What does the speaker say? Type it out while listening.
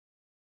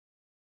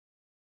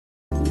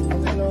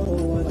Alright.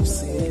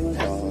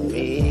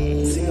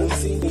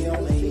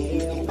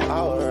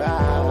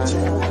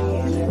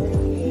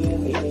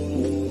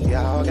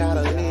 Y'all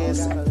gotta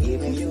listen.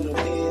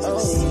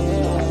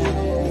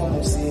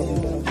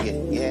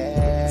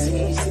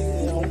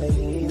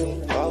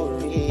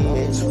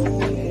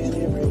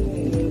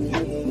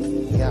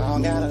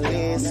 Y'all gotta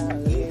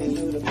listen.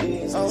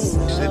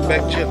 Sit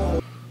back,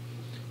 chill.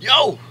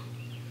 Yo,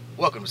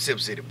 welcome to Sipp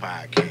City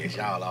Podcast.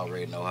 Y'all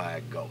already know how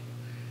it go.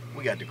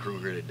 We got the crew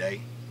here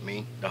today.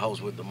 Me, the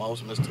host with the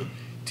most, Mr.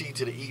 T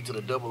to the E to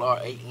the double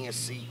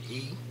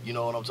R-A-N-C-E. You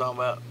know what I'm talking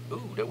about?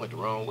 Ooh, that went the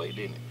wrong way,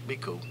 didn't it? Be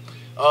cool.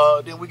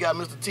 Then we got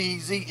Mr.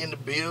 TZ in the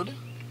building.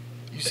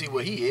 You see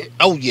where he at?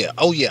 Oh yeah,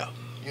 oh yeah.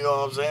 You know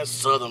what I'm saying?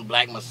 Southern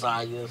Black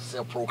Messiah,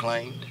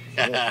 self-proclaimed.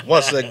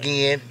 Once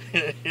again,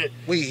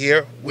 we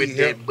here. With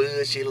that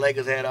bullshit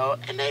Lakers had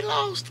on, and they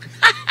lost.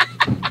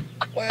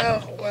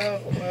 Well,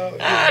 you know.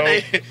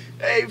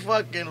 They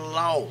fucking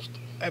lost.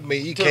 I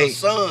mean, you to can't. The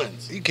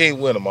Suns. You can't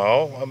win them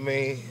all. I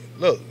mean,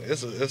 look,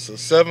 it's a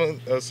seven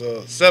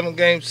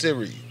game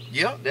series.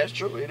 Yeah, that's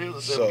true. It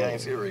is a 7-game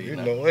series. You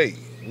know, hey,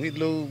 we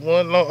lose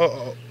one.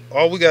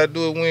 All we gotta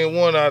do is win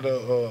one out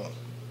of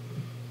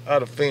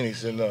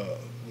Phoenix, and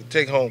we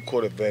take home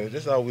court advantage.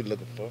 That's all we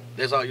looking for.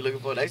 That's all you're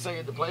looking for. They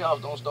say the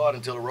playoffs don't start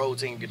until the road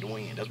team get the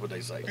win. That's what they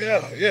say.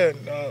 Yeah.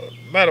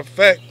 Matter of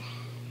fact,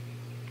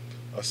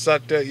 I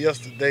sat there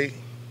yesterday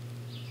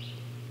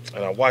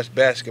and I watched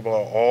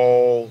basketball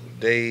all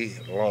day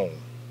long.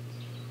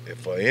 And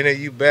for any of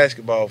you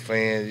basketball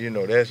fans, you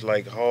know, that's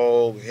like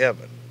hog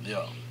heaven.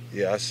 Yeah.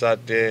 Yeah, I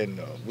sat there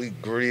and we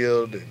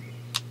grilled and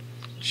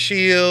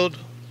chilled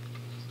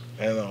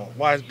and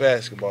watched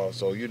basketball.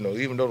 So, you know,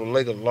 even though the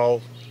Lakers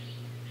lost,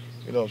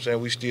 you know what I'm saying,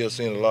 we still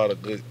seen a lot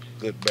of good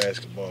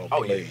basketball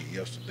played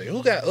yesterday.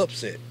 Who got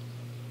upset?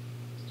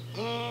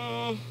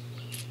 I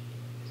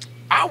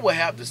would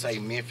have to say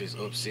Memphis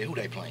upset. Who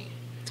they playing?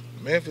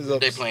 Memphis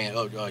upset. They playing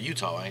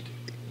Utah, ain't they?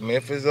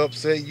 Memphis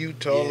upset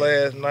Utah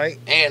last night.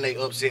 And they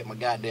upset my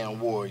goddamn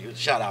Warriors.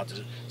 Shout out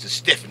to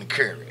Stephen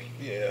Curry.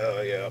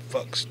 Yeah,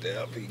 fuck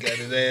Steph. He got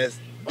his ass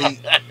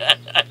beat.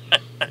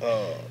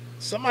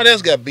 Somebody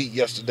else got beat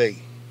yesterday.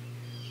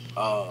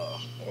 A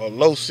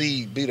low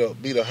seed beat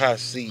a high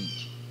seed.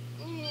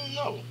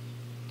 No.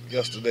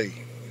 Yesterday.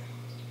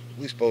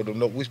 We supposed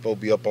to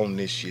be up on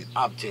this shit.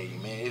 I'll tell you,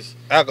 man.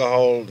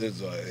 Alcohol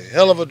is a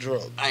hell of a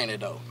drug. Ain't it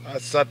though? I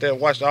sat there and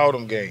watched all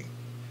them games.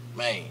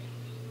 Man.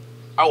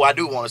 Oh, I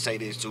do want to say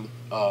this too.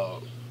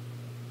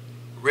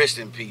 Rest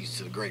in peace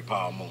to the great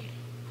Paul Mooney.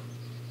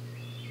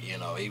 You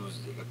know, he was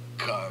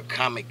a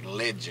comic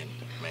legend,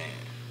 man.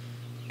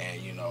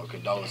 And, you know,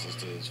 condolences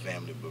to his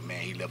family. But,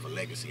 man, he left a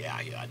legacy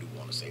out here. I do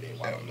want to say that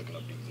while I'm looking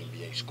up these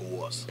NBA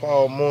scores.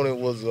 Paul Mooney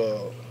was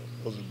a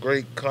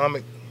great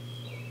comic,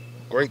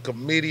 great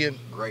comedian.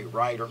 Great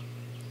writer.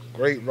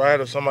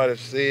 Somebody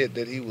said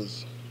that he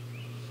was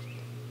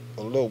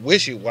a little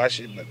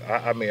wishy-washy, but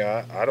I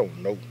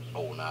don't know.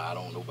 Oh, nah, I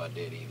don't know about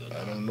that either.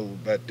 I don't know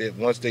about that.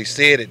 Once they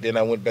said it, then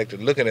I went back to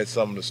looking at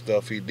some of the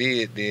stuff he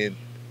did. Then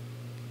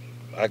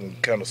I can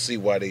kind of see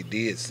why they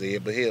did say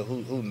it. But hell,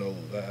 who knows?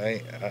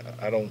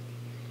 I don't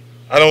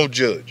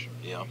judge.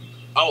 Yeah.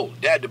 Oh,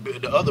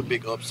 the other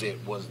big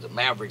upset was the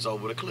Mavericks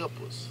over the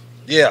Clippers.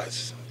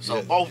 Yes.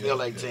 So both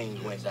LA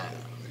teams went down.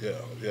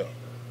 Yeah.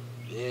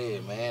 Yeah,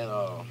 man.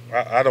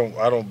 I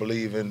don't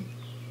believe in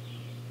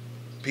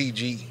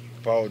PG,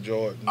 Paul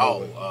George.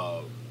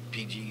 No.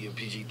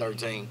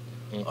 PG-13.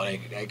 Or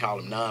they call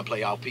him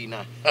non-playoff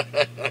P9.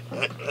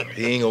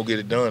 He ain't gonna get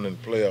it done in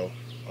the playoff.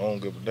 I don't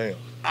give a damn.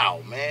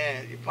 Oh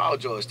man, Paul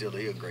George still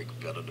a great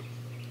competitor.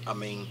 I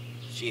mean,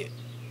 shit.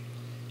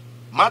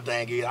 My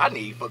thing is, I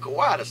need for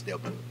Kawhi to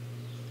step up.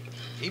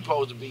 He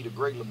supposed to be the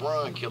great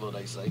LeBron killer,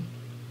 they say.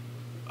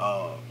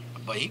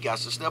 But he got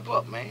to step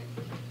up, man.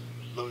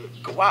 Look,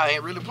 Kawhi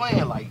ain't really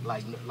playing like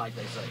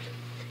they say.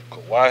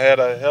 Kawhi had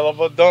a hell of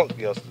a dunk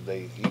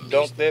yesterday. He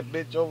dunked that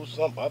bitch over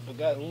something. I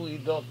forgot who he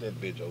dunked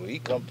that bitch over. He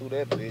come through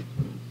that bitch.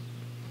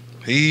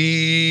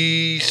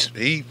 He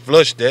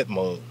flushed that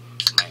mug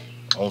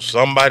on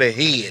somebody's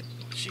head.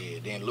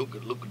 Shit. Then Luka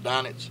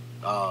Doncic,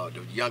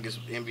 the youngest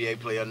NBA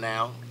player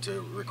now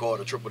to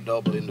record a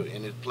triple-double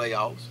in his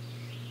playoffs.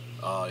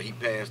 He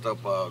passed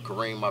up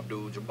Kareem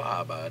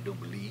Abdul-Jabbar, I do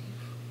believe.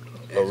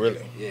 Oh,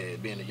 really? Yeah,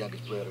 being the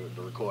youngest player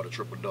to record a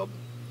triple-double.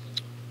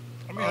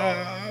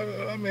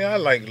 I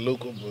like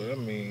Luka, but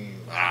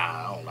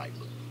I don't like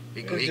Luka.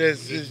 He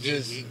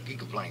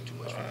complained too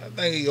much. I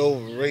think he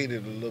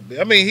overrated a little bit.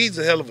 I mean, he's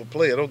a hell of a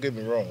player. Don't get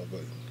me wrong,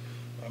 but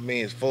I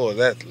mean, as far as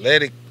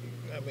athletic,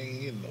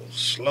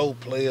 slow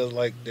players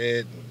like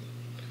that, and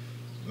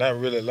not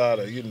really a lot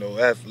of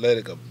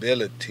athletic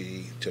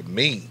ability to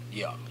me.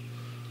 Yeah.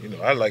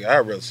 I'd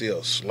rather see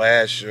a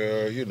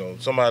slasher.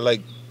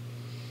 Somebody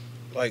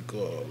like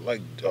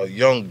a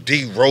young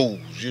D Rose.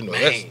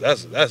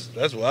 That's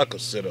what I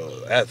consider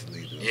an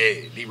athlete.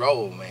 Yeah, D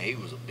Rose, man, he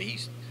was a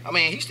beast. I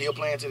mean, he's still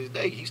playing to this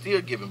day. He's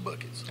still giving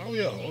buckets. Oh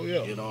yeah.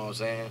 You know what I'm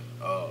saying?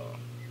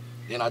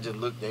 Then I just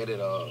looked at it.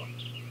 Who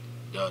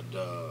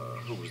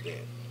was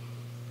that?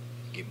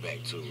 Get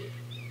back to it.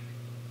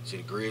 See,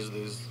 the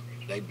Grizzlies,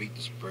 they beat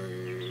the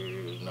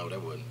Spurs. No,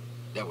 that wasn't.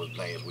 That was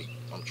last week.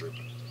 I'm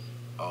tripping.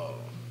 Uh,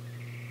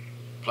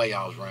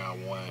 Playoffs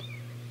round one.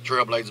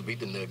 Trailblazers beat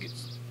the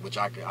Nuggets, which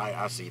I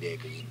see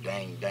that because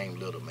Dame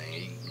Little, man,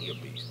 he a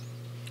beast.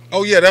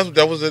 Oh yeah,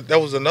 that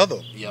was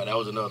another. Yeah, that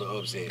was another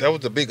upset. That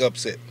was a big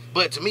upset.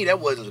 But to me, that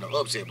wasn't an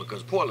upset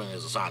because Portland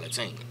is a solid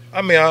team.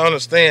 I mean, I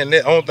understand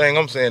that. Only thing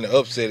I'm saying the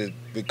upset is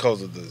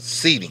because of the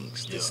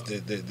seedings. Yeah.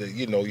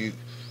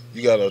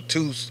 You got a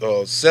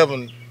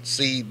 7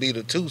 seed beat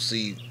a 2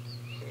 seed.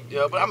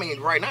 Yeah, but I mean,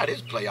 right now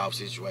this playoff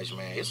situation,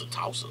 man, it's a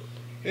toss up.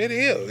 It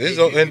is.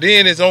 And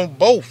then it's on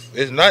both.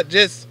 It's not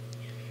just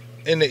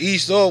in the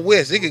East or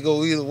West. It could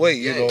go either way.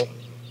 Yeah.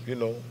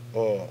 The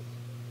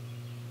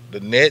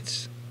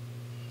Nets.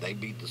 They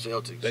beat the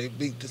Celtics. They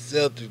beat the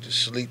Celtics to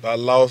sleep. I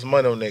lost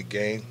money on that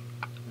game.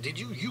 Did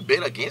you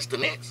bet against the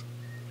Nets?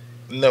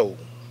 No.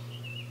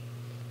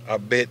 I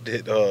bet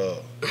that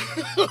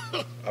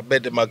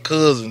my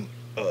cousin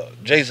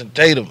Jason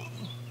Tatum,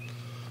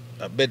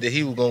 I bet that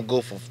he was gonna go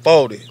for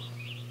 40.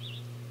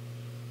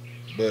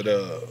 But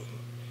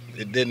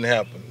it didn't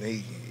happen.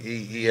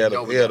 He had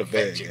a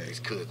bad game.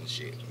 His cousin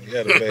shit. He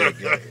had a bad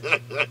game.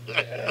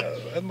 Yeah,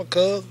 that's my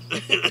cousin.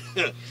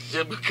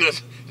 just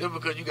because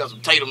you got some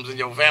Tatums in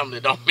your family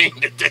don't mean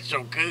that that's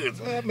your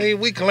cousin. Well, I mean,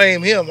 we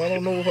claim him. I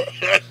don't know.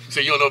 So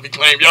you don't know if he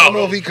claimed y'all? I don't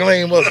know if he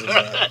claimed us or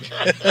not.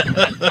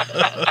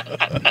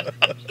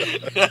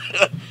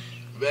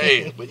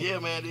 Man, but yeah,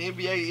 man, the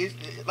NBA is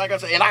like I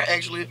said, and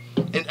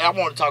I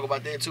want to talk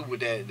about that too with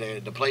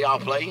the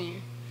playoff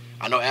play-in.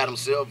 I know Adam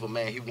Silver,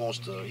 man, he wants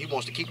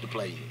to keep the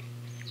play-in,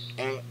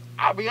 and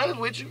I'll be honest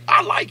with you,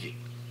 I like it.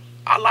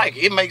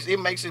 It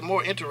makes it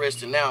more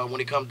interesting now when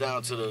it comes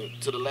down to the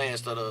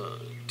last of the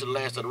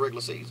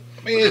regular season.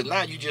 I mean, because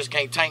now you just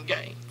can't tank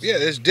games. Yeah,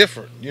 it's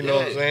different. You know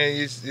what I'm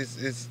saying?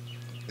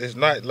 It's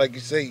not like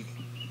you say.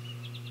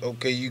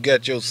 Okay, you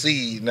got your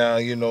seed now.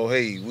 You know,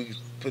 hey, we can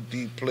put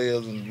these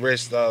players and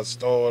rest our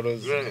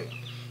starters. Yeah.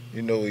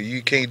 You know,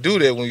 you can't do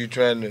that when you're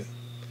trying to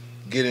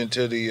get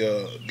into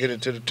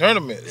the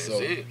tournament. That's so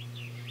it.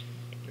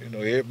 you know,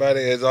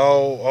 everybody has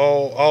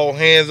all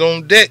hands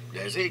on deck.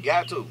 That's it.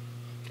 Got to.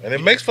 And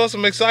it makes for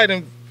some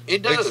exciting.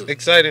 It does.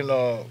 Exciting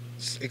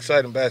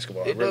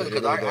basketball. It does,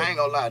 because I ain't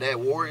gonna lie, that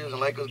Warriors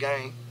and Lakers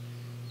game,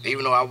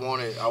 even though I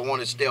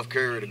wanted Steph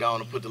Curry to go on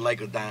and put the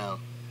Lakers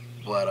down,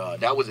 but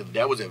that was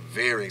a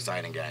very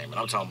exciting game, and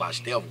I'm talking about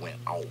Steph went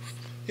off.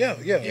 Yeah.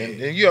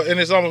 And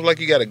it's almost like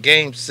you got a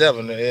game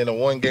 7 in a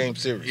 1-game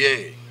series.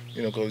 Yeah.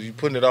 You know, because you're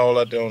putting it all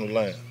out there on the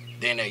line.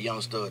 Then that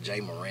young stud Jay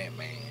Morant,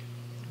 man.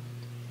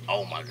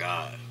 Oh my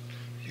God.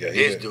 Yeah,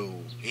 this dude,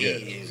 he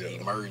is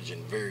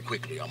emerging very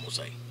quickly, I'm gonna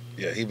say.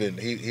 Yeah, he been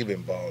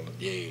balling.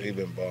 Yeah, he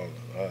been balling.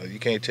 You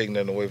can't take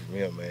nothing away from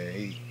him,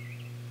 man.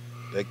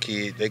 That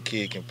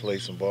kid can play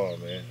some ball,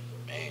 man.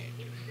 Man,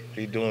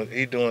 he doing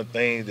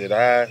things that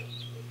I,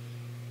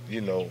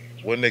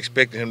 wasn't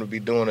expecting him to be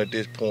doing at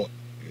this point.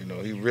 You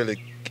know, he really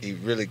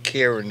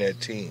carrying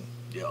that team.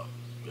 Yeah.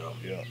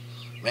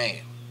 Man,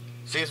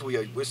 since we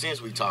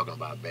talking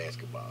about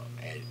basketball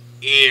and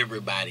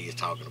everybody is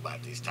talking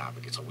about this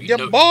topic, so we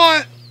know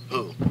boy.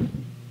 Who?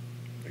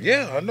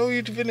 Yeah, I know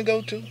you finna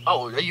go to.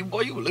 Oh, you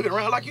were looking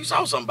around like you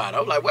saw somebody. I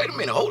was like, wait a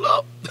minute, hold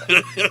up.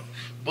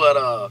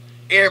 But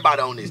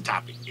everybody on this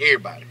topic,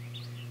 everybody,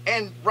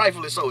 and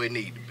rightfully so, it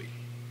need to be.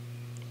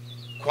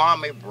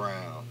 Kwame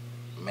Brown,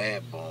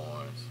 Matt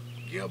Barnes,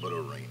 Gilbert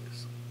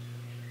Arenas,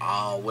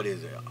 all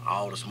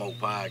the Smoke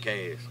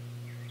podcast.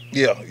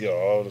 Yeah,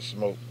 all the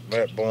smoke.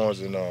 Matt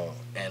Barnes and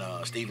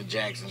Stephen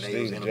Jackson.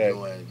 They was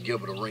interviewing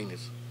Gilbert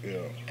Arenas.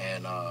 Yeah,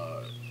 and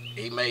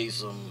he made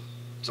some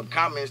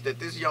comments that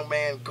this young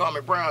man,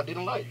 Kwame Brown,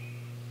 didn't like.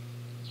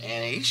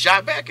 And he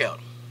shot back at him.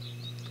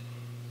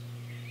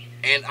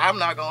 And I'm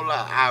not going to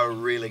lie, I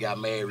really got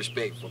mad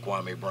respect for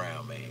Kwame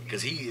Brown, man.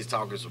 Because he is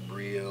talking some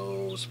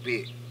real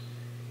spit.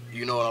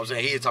 You know what I'm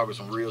saying? He is talking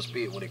some real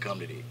spit when it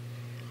comes to this.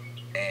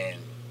 And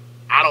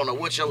I don't know,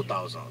 what's your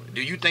thoughts on it?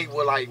 Do you think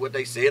what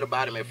they said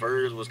about him at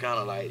first was kind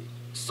of like,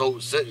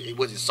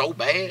 was it so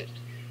bad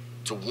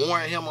to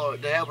warrant him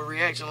to have a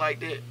reaction like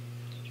that?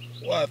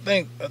 Well, I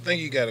think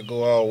you got to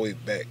go all the way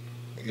back.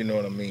 You know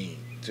what I mean?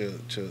 To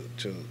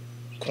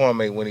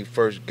Kwame when he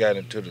first got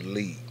into the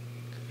league.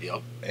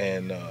 Yep.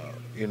 And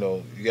you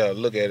got to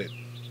look at it.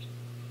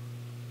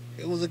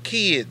 It was a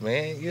kid,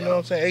 man. You know what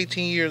I'm saying?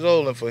 18 years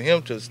old, and for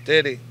him to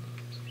steady,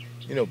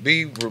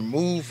 be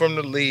removed from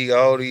the league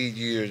all these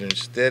years and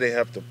steady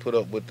have to put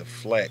up with the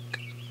flack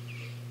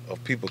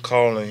of people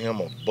calling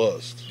him a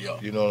bust. Yeah.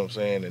 You know what I'm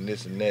saying? And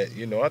this and that.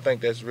 I think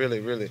that's really,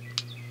 really.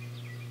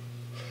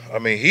 I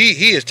mean,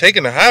 he has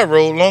taken the high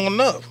road long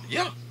enough.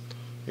 Yeah.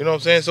 You know what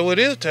I'm saying? So it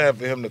is time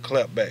for him to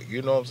clap back.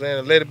 You know what I'm saying?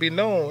 And let it be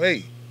known,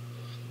 hey,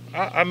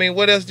 I mean,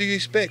 what else do you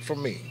expect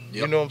from me?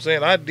 Yep. You know what I'm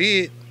saying? I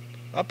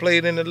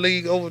played in the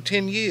league over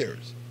 10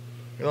 years.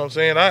 You know what I'm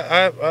saying?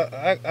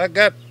 I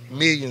got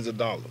millions of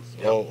dollars.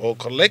 Yep. Or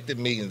collected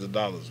millions of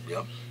dollars.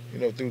 Yep.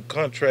 Through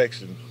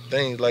contracts and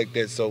things like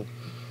that. So,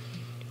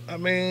 I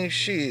mean,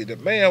 shit,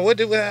 man,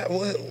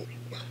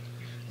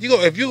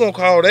 if you gonna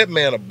call that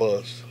man a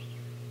bust,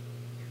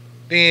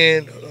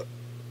 then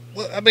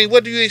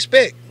what do you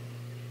expect?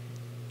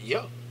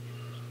 Yeah.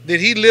 Did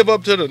he live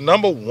up to the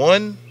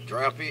 #1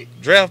 draft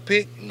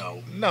pick?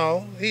 No.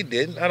 No, he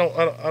didn't. I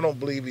don't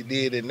believe he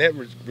did in that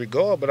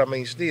regard. But I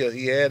mean, still,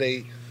 he had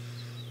a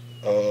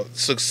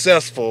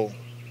successful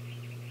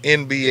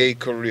NBA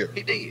career.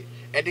 He did.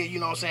 And then, you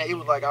know what I'm saying? It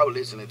was like I was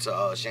listening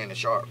to Shannon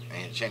Sharp,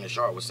 and Shannon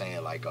Sharp was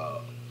saying, like,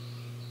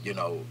 you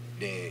know,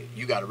 that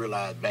you got to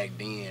realize back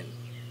then,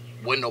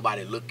 wasn't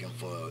nobody looking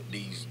for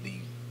these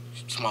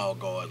small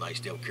guards like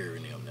Steph Curry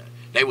and them. Now.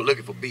 They were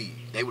looking for B.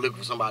 They were looking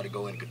for somebody to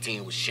go in and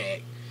contend with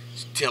Shaq,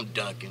 Tim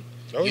Duncan.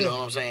 Oh, you yeah. know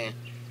what I'm saying?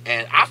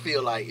 And I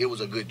feel like it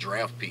was a good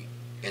draft pick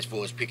as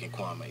far as picking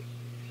Kwame.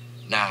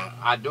 Now,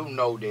 I do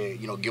know that,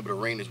 you know, Gilbert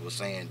Arenas was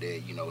saying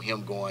that, you know,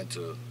 him going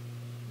to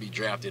be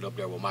drafted up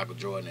there with Michael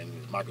Jordan and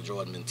his Michael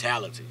Jordan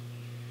mentality,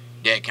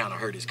 that kind of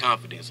hurt his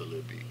confidence a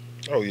little bit.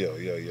 Oh, yeah.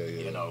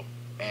 You know,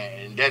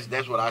 and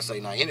that's what I say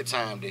now.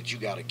 Anytime that you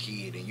got a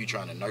kid and you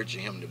trying to nurture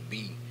him to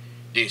be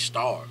this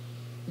star,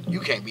 you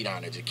can't be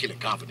down there just killing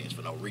confidence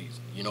for no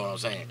reason. You know what I'm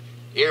saying?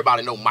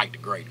 Everybody know Mike the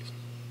greatest.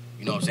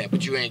 You know what I'm saying?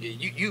 But you ain't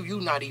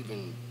you not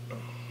even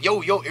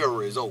your era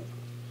is over.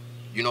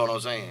 You know what I'm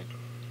saying?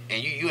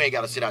 And you ain't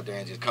got to sit out there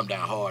and just come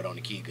down hard on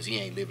the kid because he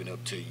ain't living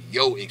up to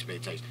your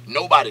expectations.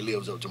 Nobody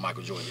lives up to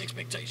Michael Jordan's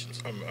expectations.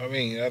 I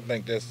mean, I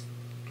think that's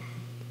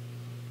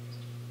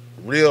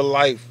real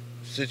life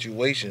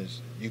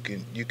situations. You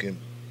can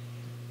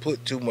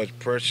put too much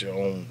pressure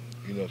on,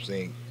 you know what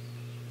I'm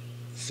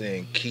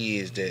saying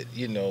kids that,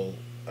 you know,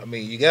 I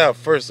mean, you got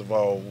to first of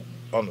all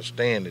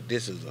understand that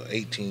this is an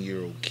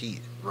 18-year-old kid.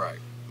 Right.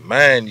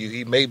 Mind you,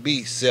 he may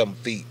be 7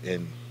 feet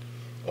and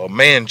a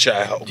man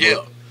child. Yeah.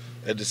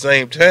 But at the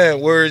same time,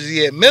 where is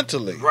he at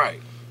mentally?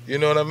 Right. You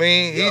know what I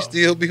mean? Yeah.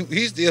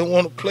 He still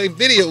want to play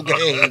video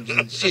games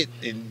and shit.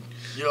 And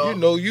Yeah. you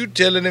know, you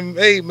telling him,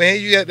 hey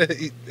man, you got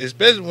to,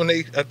 especially when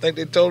I think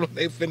they told him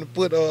they finna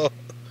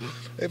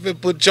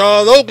put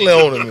Charles Oakley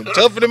on him and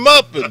toughen him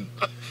up, and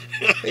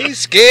he's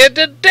scared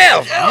to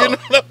death. Yeah. You know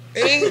what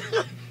I mean?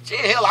 Shit,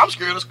 hell, I'm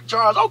scared of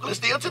Charles Oakley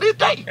still to this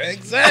day.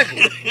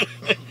 Exactly.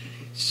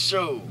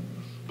 Sure.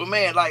 But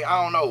man, like,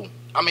 I don't know.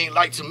 I mean,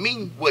 like, to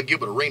me, what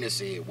Gilbert Arenas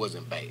said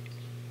wasn't bad.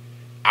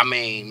 I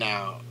mean,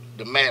 now,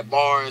 the Matt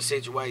Barnes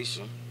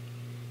situation,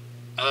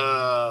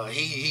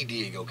 he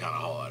did go kind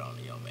of hard on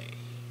the young man.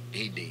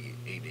 He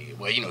did.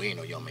 Well, you know, he ain't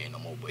no young man no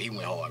more, but he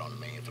went hard on the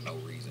man for no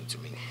reason to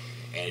me.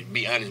 And to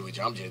be honest with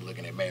you, I'm just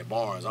looking at Matt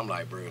Barnes. I'm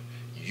like, bro,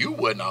 you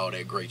wasn't all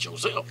that great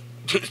yourself.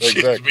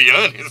 Exactly. To be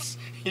honest.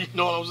 You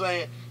know what I'm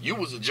saying? You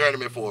was a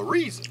journeyman for a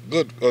reason.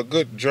 A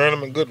good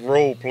journeyman, good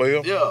role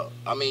player. Yeah.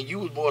 I mean, you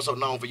was more so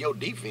known for your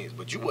defense,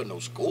 but you wasn't no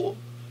scorer.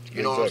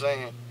 You know what I'm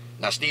saying?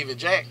 Now, Steven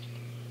Jack,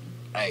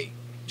 hey,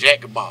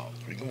 Jack can ball.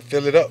 We gonna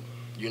fill it up.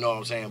 You know what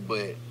I'm saying?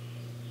 But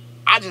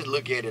I just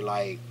look at it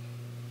like,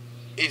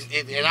 that's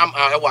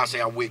why I say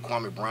I'm with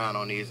Kwame Brown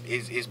on this.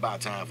 It's about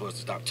time for us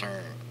to stop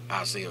turning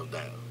ourselves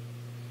down.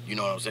 You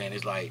know what I'm saying?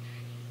 It's like,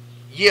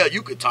 yeah,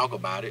 you could talk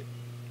about it,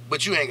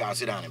 but you ain't got to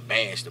sit down and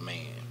bash the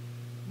man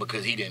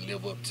because he didn't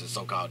live up to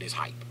so-called this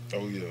hype.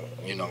 Oh, yeah.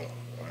 You know.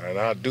 And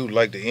I do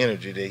like the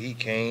energy that he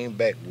came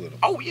back with him.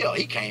 Oh, yeah,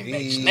 he came back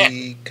He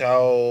snapping.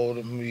 called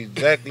him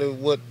exactly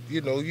what,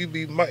 you know, you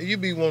be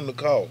wanting to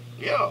call.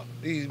 Yeah,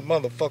 These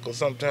motherfuckers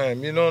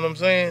sometimes, you know what I'm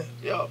saying?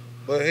 yeah.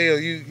 But hell,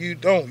 you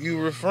don't. You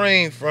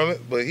refrain from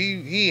it, but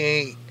he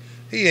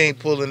ain't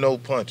pulling no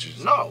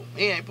punches. No,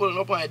 he ain't pulling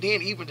no point. And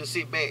then even to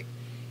sit back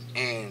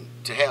and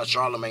to have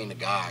Charlamagne the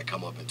God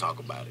come up and talk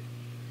about it.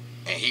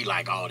 And he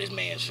like, oh, this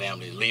man's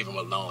family, leave him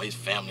alone. His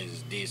family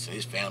is this and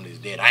his family is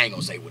that. I ain't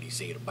gonna say what he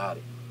said about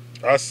it.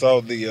 I saw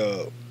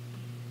the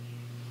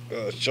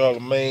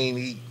Charlamagne,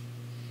 he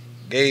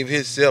gave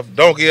himself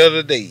donkey of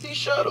the day. He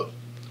shut up.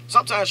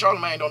 Sometimes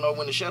Charlamagne don't know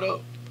when to shut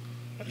up.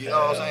 You know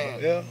what I'm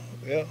saying?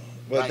 Yeah.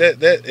 But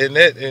Like-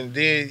 and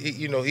then he,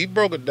 you know, he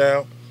broke it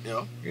down.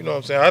 Yeah, You know what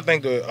I'm saying?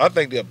 I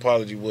think the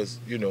apology was,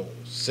 you know,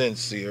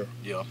 sincere.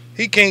 yeah.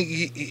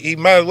 He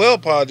might as well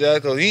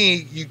apologize because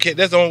you can't.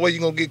 That's the only way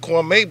you're gonna get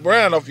Kwame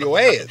Brown off your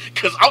ass.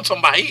 Cause I'm talking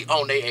about he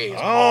on their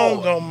ass. I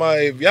don't hard. know,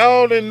 if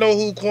y'all didn't know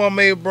who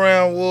Kwame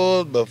Brown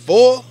was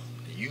before,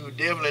 You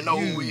definitely know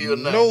who he is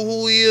now. know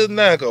who he is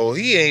now, cause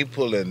he ain't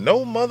pulling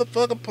no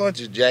motherfucking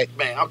punches, Jack.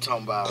 Man, I'm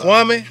talking about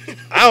Kwame,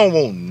 I don't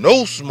want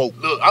no smoke.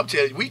 Look,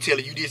 we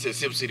telling you this at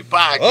Sipp City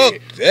Fuck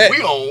Podcast. that. We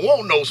don't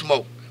want no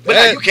smoke. But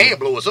now you can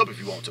blow us up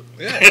if you want to.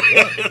 Yeah.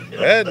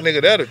 That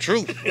nigga, that the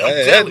truth.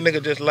 That telling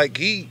nigga just like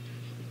he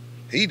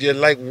just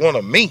like one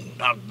of me.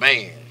 Now,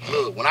 man,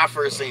 look, when I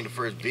first seen the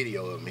first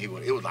video of him,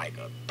 it was like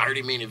a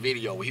 30-minute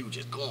video where he was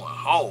just going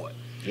hard.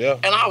 Yeah.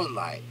 And I was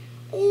like,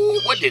 ooh,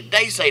 what did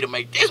they say to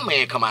make this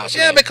man come out?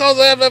 Yeah, because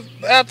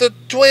after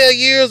 12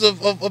 years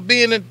of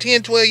being in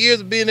 10, 12 years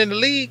of being in the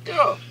league,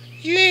 Yeah.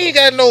 you ain't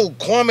got no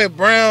Kwame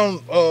Brown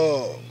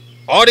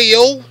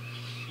audio.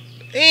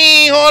 He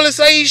ain't hardly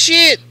say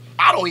shit.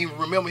 I don't even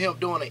remember him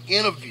doing an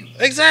interview.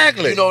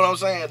 Exactly. You know what I'm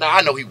saying? Now,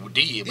 I know he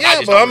did, but Yeah,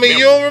 just but I mean, remember.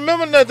 you don't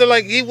remember nothing.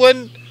 Like he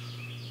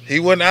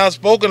wasn't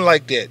outspoken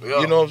like that.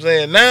 Yeah. You know what I'm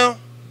saying? Now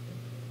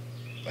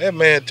That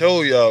man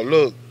told y'all,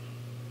 look,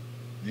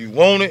 you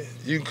want it,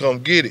 you can come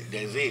get it.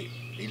 That's it.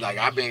 He like,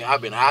 I've been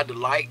out the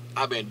light.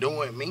 I've been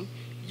doing me.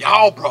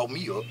 Y'all brought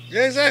me up.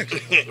 Yeah, exactly.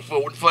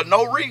 for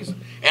no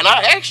reason. And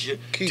I asked you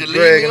Keep to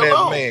dragging leave me that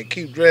alone. man.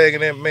 Keep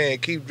dragging that man.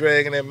 Keep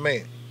dragging that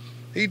man.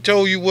 He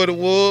told you what it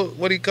was.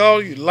 What he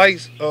called you?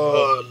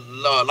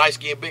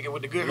 Light-skinned Becky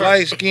with the good hair.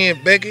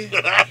 Light-skinned Becky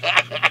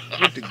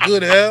with the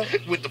good hair.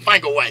 With the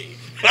finger wave.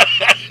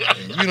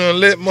 And you done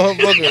let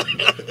motherfucker.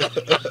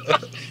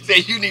 Say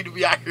you need to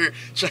be out here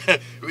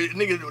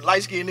nigga,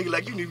 light-skinned nigga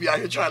like you need to be out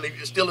here trying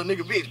to steal a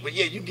nigga bitch. But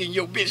yeah, you getting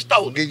your bitch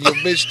stolen. Getting your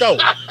bitch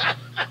stolen.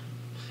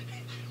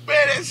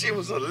 Man, that shit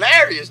was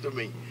hilarious to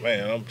me.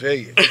 Man, I'm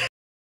telling you.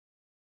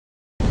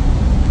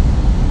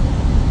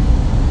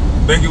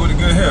 Becky with the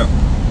good hair.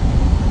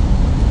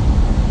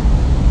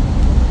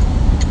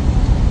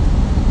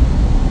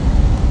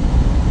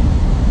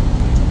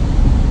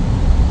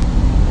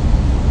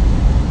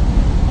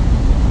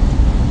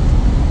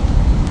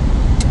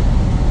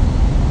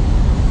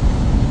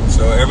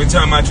 So every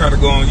time I try to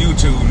go on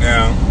YouTube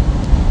now,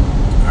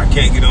 I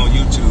can't get on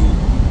YouTube.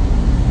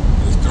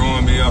 It's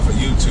throwing me off of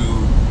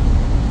YouTube.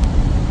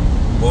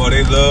 Boy,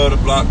 they love to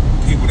block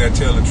people that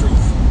tell the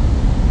truth.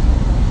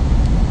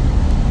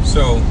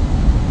 So,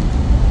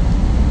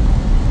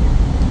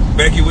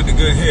 Becky with the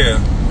good hair,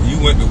 you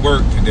went to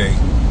work today.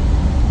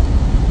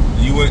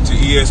 You went to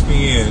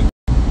ESPN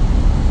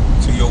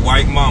to your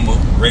white mama,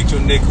 Rachel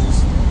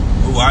Nichols,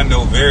 who I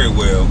know very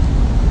well,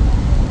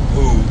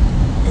 who,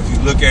 if you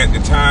look at the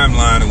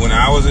timeline of when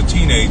I was a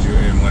teenager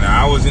and when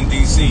I was in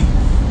DC,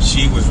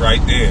 she was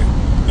right there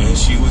and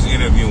she was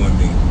interviewing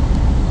me.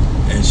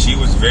 And she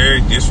was very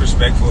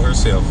disrespectful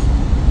herself.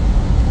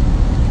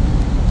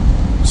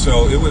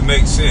 So it would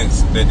make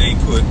sense that they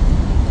put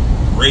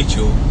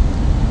Rachel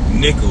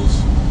Nichols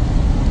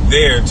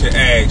there to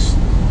ask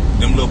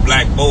them little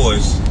black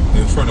boys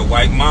in front of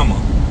white mama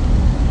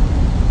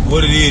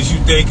what it is you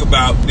think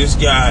about this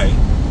guy.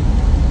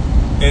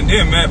 And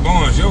then Matt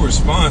Barnes, your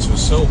response was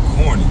so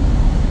corny.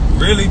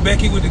 Really,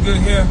 Becky with the good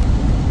hair?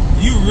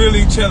 You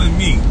really telling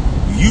me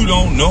you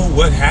don't know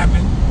what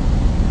happened?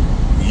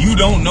 You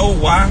don't know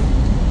why?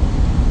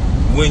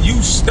 When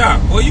you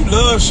stop, boy, you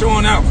love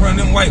showing out in front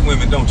of them white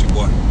women, don't you,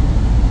 boy?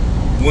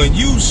 When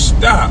you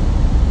stop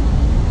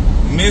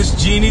Miss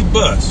Jeannie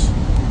Buss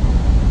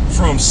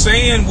from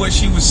saying what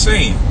she was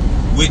saying,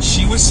 which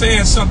she was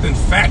saying something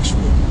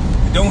factual,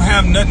 it don't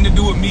have nothing to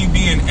do with me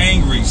being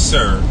angry,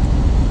 sir.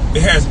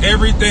 It has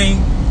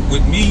everything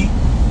with me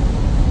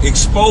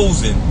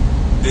exposing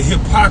the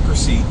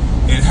hypocrisy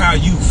and how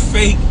you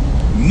fake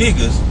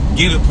niggas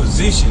get a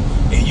position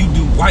and you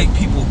do white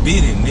people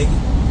bidding,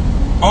 nigga.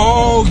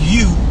 All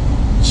you,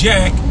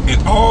 Jack,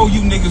 and all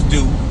you niggas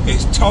do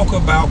is talk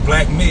about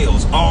black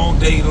males all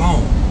day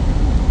long.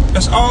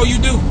 That's all you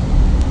do.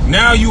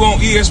 Now you on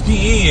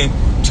ESPN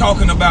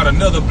talking about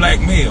another black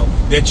male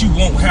that you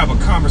won't have a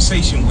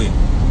conversation with.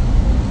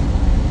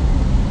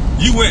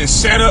 You went and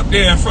sat up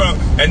there in front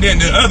of, and then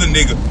the other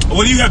nigga,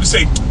 what do you have to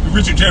say?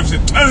 Richard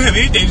Jefferson, I don't have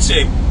anything to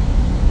say.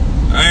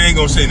 I ain't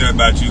gonna say nothing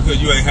about you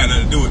because you ain't had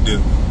nothing to do with this.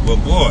 But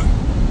boy,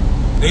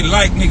 they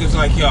like niggas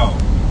like y'all.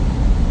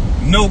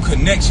 No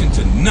connection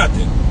to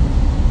nothing.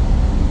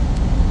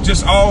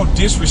 Just all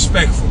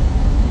disrespectful.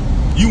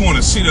 You want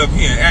to sit up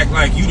here and act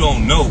like you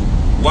don't know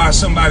why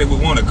somebody would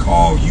want to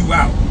call you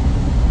out.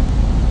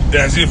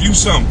 As if you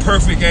some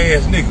perfect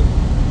ass nigga.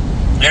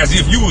 As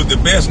if you was the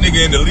best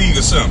nigga in the league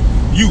or something.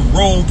 You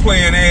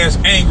role-playing ass,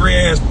 angry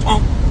ass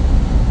punk.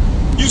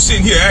 You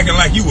sitting here acting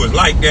like you was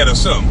like that or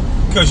something.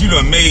 Because you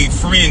done made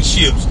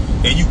friendships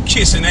and you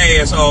kissing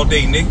ass all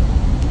day, nigga.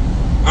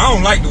 I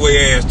don't like the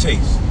way ass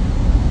tastes.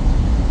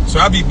 So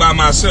I be by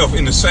myself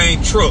in the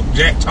same truck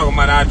Jack talking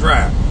about I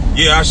drive.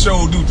 Yeah, I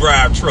sure do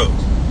drive trucks.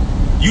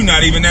 You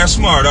not even that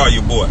smart, are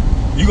you, boy?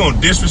 You gonna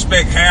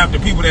disrespect half the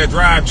people that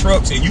drive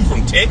trucks and you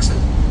from Texas?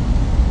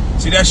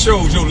 See, that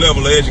shows your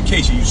level of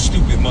education, you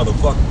stupid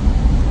motherfucker.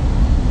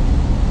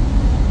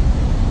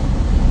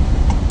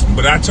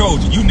 But I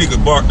told you, you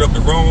niggas barked up the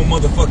wrong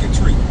motherfucking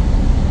tree.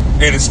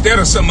 And instead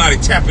of somebody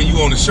tapping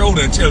you on the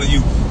shoulder and telling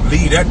you,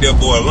 leave that there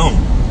boy alone.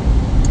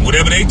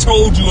 Whatever they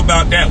told you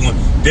about that one,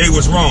 they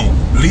was wrong.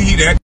 Leave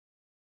that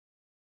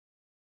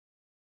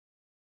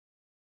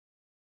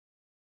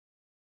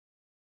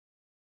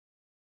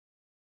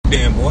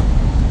damn boy.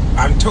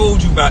 I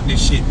told you about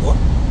this shit, boy.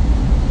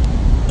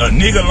 A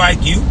nigga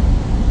like you.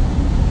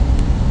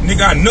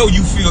 Nigga, I know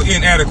you feel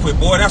inadequate,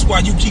 boy. That's why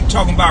you keep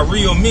talking about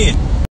real men.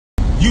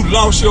 You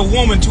lost your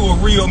woman to a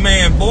real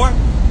man, boy.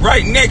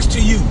 Right next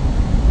to you.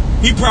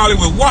 He probably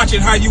was watching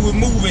how you was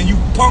moving, you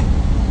punk.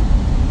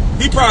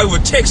 He probably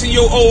was texting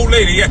your old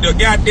lady at the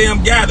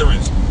goddamn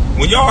gatherings.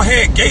 When y'all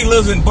had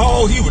galas and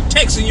balls, he was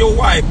texting your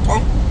wife,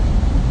 punk.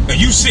 And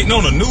you sitting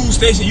on a news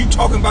station, you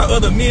talking about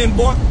other men,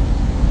 boy?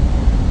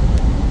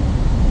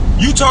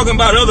 You talking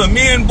about other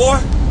men, boy?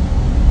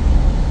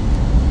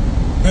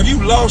 Have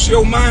you lost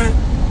your mind?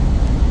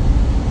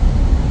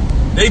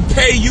 They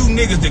pay you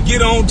niggas to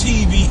get on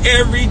TV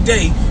every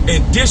day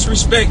and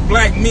disrespect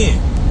black men.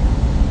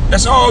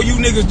 That's all you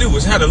niggas do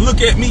is have a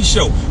look at me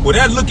show. Well,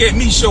 that look at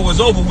me show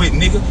is over with,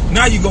 nigga.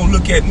 Now you gonna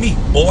look at me,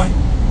 boy.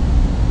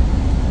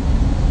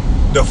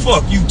 The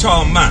fuck you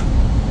talking about?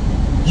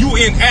 You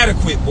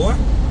inadequate, boy.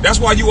 That's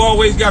why you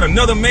always got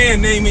another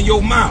man name in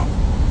your mouth.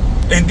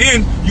 And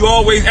then you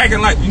always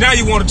acting like, now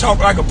you want to talk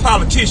like a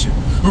politician.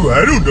 Oh,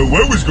 I don't know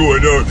what was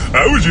going on.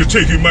 I was just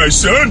taking my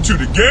son to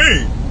the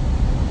game.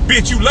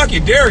 Bitch, you lucky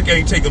Derek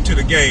ain't take him to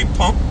the game,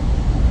 punk.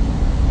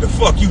 The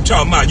fuck you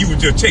talking about? You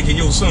was just taking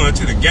your son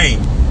to the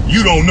game.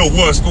 You don't know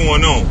what's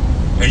going on.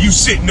 And you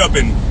sitting up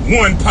in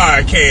one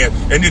podcast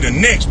and then the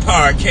next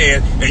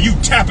podcast and you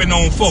tapping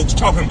on folks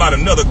talking about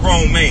another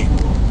grown man.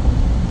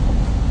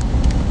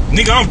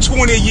 Nigga, I'm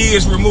 20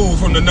 years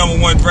removed from the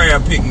 #1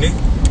 draft pick,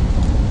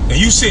 nigga. And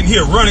you sitting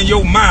here running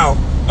your mouth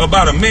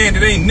about a man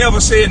that ain't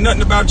never said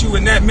nothing about you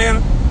in that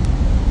manner.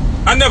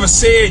 I never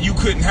said you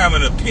couldn't have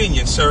an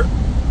opinion, sir.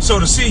 So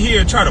to sit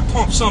here and try to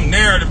pump some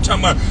narrative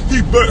talking about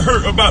he butt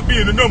hurt about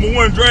being the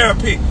 #1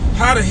 draft pick.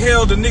 How the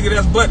hell the nigga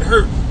that's butt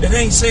hurt that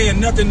ain't saying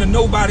nothing to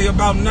nobody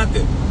about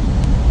nothing?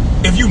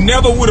 If you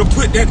never would have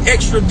put that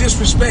extra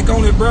disrespect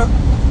on it, bro,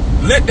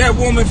 let that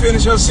woman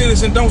finish her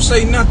sentence and don't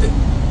say nothing.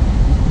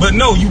 But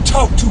no, you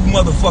talk too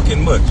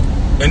motherfucking much.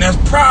 And that's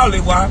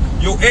probably why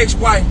your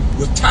ex-wife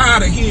was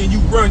tired of hearing you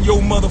run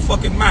your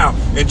motherfucking mouth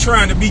and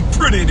trying to be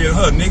prettier than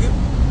her, nigga.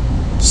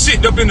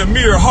 Sitting up in the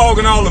mirror,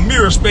 hogging all the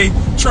mirror space,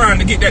 trying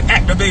to get that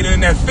activator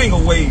and that finger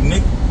wave,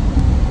 nigga.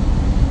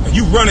 And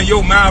you running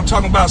your mouth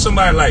talking about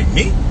somebody like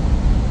me?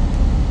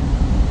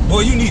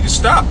 Boy, you need to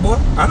stop, boy.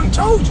 I done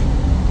told you.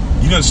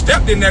 You done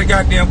stepped in that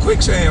goddamn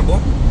quicksand,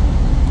 boy.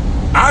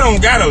 I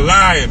don't gotta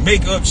lie and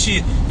make up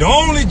shit. The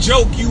only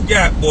joke you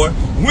got, boy,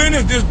 when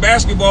is this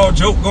basketball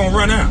joke gonna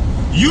run out?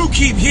 You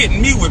keep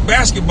hitting me with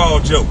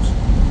basketball jokes.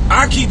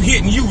 I keep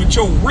hitting you with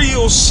your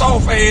real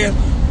soft ass,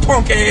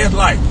 punk ass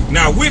life.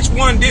 Now, which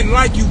one didn't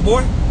like you,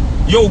 boy?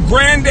 Your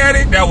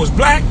granddaddy that was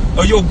black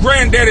or your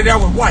granddaddy that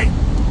was white?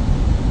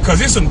 Cause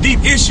there's some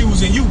deep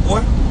issues in you,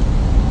 boy,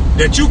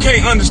 that you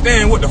can't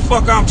understand what the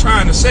fuck I'm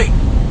trying to say.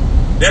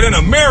 That in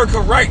America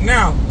right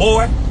now,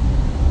 boy,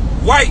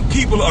 white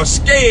people are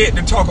scared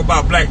to talk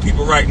about black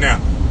people right now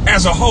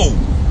as a whole.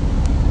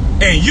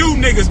 And you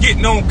niggas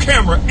getting on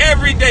camera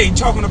every day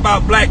talking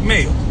about black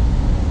males.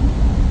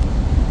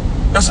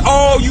 That's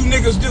all you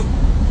niggas do.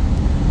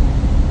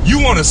 You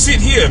want to sit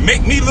here and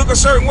make me look a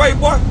certain way,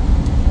 boy?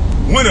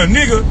 When a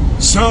nigga,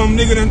 some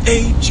nigga done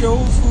ate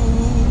your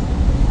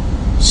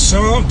food.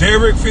 Some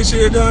Derek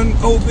Fisher done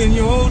open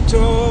your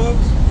doors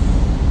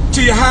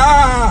to your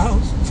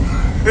house.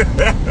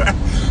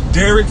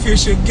 Derek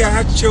Fisher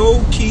got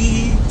your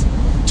keys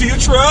to your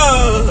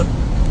truck.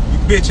 You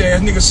bitch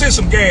ass nigga, send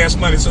some gas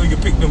money so you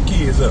can pick them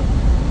kids up.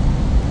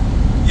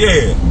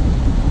 Yeah.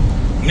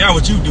 Now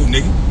what you do,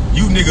 nigga?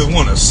 You niggas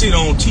want to sit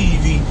on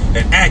TV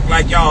and act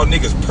like y'all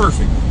niggas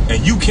perfect,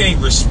 and you can't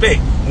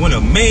respect when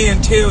a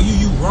man tell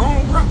you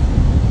wrong, bro.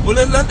 Well,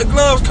 let the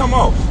gloves come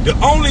off. The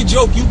only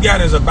joke you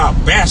got is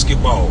about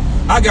basketball.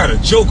 I got a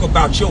joke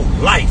about your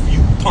life, you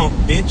punk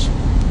bitch.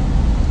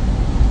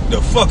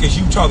 The fuck is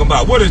you talking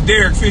about? What is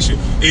Derek Fisher?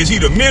 Is he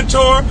the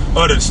mentor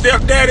or the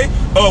stepdaddy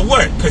or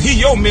what? Cause he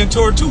your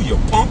mentor too, you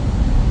punk.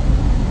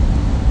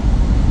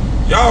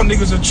 Y'all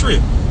niggas a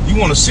trip. You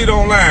want to sit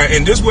online,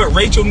 and this what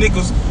Rachel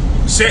Nichols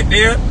sat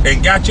there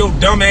and got your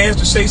dumb ass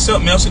to say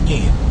something else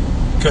again.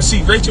 Cause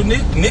see, Rachel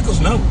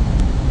Nichols know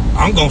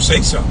I'm gonna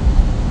say something.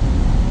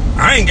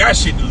 I ain't got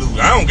shit to lose.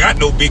 I don't got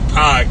no big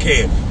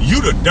podcast.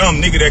 You the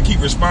dumb nigga that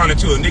keep responding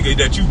to a nigga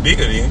that you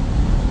bigger than.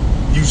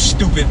 You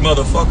stupid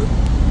motherfucker.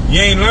 You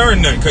ain't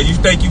learned nothing cause you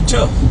think you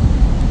tough.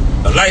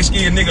 A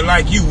light-skinned nigga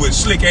like you with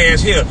slick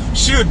ass hair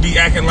should be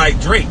acting like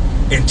Drake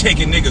and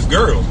taking niggas'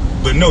 girls.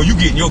 But no, you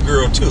getting your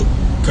girl too.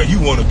 Cause you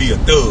wanna be a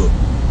thug.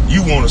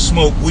 You wanna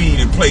smoke weed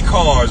and play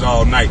cards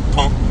all night,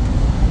 punk.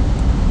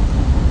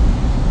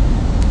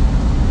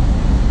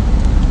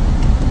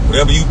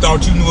 Whatever you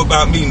thought you knew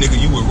about me, nigga,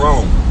 you were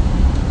wrong.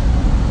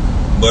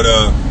 But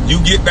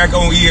you get back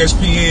on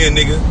ESPN,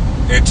 nigga,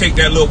 and take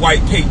that little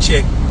white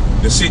paycheck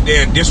to sit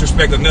there and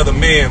disrespect another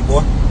man,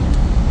 boy.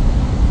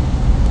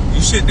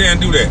 You sit there and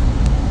do that.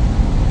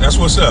 That's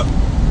what's up.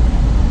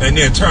 And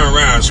then turn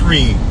around and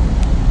scream,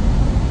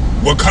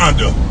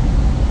 Wakanda.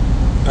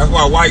 That's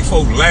why white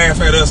folks laugh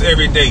at us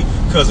every day,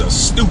 because of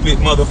stupid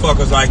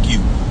motherfuckers like you.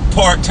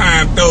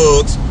 Part-time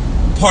thugs,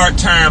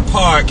 part-time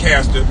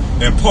podcaster,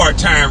 and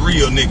part-time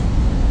real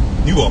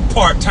nigga. You a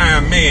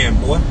part-time man,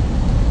 boy.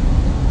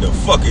 The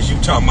fuck is you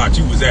talking about?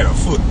 You was at a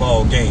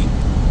football game.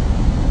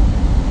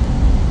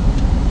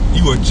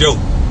 You a joke.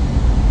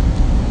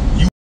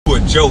 You a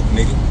joke,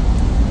 nigga.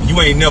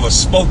 You ain't never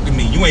spoke to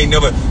me. You ain't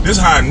never, this is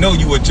how I know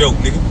you a joke,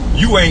 nigga.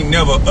 You ain't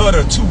never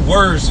uttered 2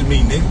 words to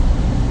me,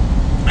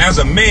 nigga. As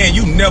a man,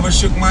 you never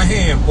shook my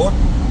hand, boy.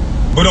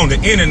 But on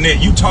the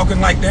internet, you talking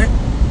like that?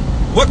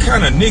 What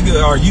kind of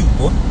nigga are you,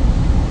 boy?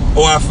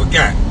 Oh, I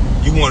forgot.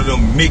 You one of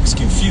them mixed,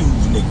 confused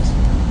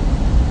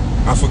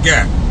niggas. I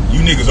forgot. You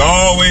niggas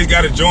always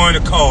got to join the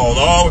call.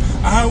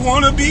 I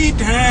want to be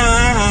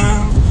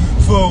down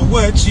for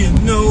what you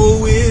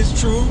know is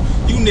true.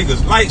 You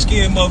niggas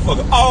light-skinned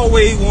motherfuckers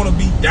always want to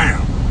be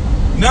down.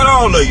 Not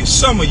all of you,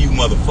 some of you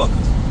motherfuckers.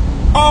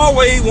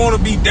 Always want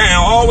to be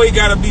down, always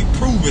got to be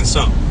proving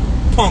something.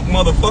 Punk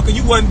motherfucker,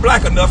 you wasn't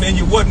black enough and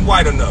you wasn't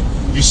white enough.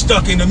 You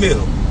stuck in the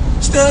middle.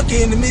 Stuck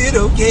in the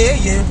middle, yeah,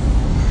 yeah.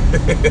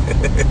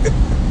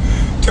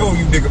 Told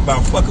you nigga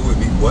about fucking with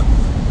me, boy.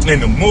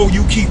 And the more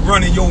you keep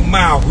running your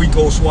mouth,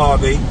 Rico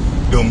Suave,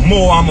 the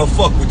more I'ma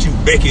fuck with you,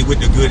 Becky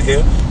with the good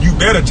hair. You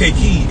better take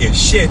heed and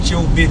shut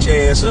your bitch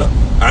ass up.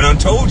 I done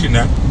told you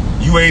now.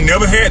 You ain't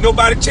never had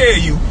nobody tell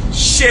you,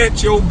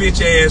 shut your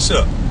bitch ass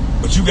up.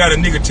 But you got a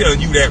nigga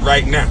telling you that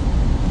right now.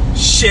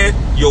 Shut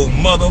your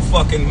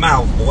motherfucking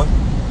mouth, boy.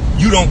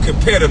 You don't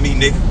compare to me,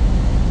 nigga.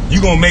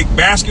 You gonna make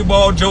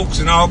basketball jokes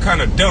and all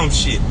kind of dumb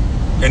shit.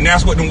 And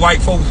that's what them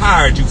white folks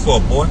hired you for,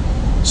 boy.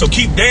 So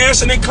keep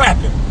dancing and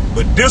clapping.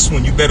 But this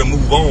one you better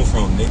move on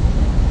from, nigga.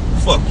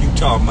 Fuck you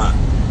talking about.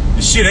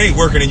 The shit ain't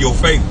working in your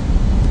favor.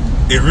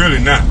 It really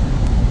not.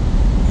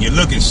 You're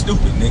looking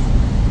stupid, nigga.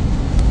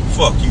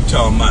 Fuck you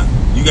talking about.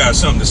 You got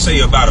something to say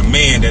about a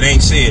man that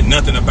ain't said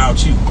nothing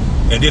about you.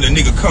 And then a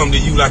nigga come to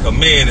you like a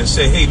man and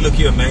say, hey, look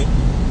here, man.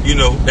 You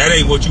know, that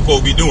ain't what you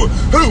supposed to be doing.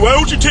 Hey, why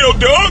don't you tell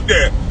Doug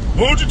that?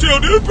 Why don't you tell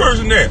this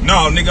person that?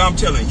 No, nigga, I'm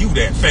telling you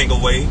that, finger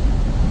wave.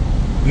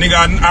 Nigga,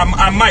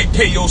 I might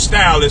pay your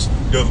stylist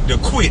to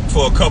quit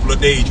for a couple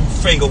of days, you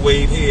finger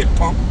wave head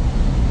pump.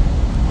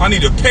 I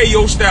need to pay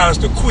your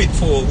stylist to quit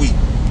for a week.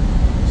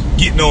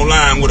 Getting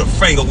online with a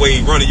finger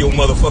wave running your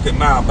motherfucking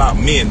mouth about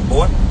men,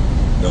 boy.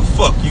 The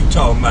fuck you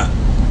talking about?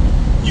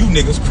 You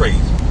niggas crazy.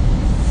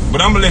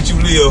 But I'm gonna let you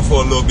live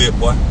for a little bit,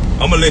 boy.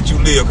 I'm gonna let you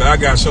live because I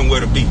got somewhere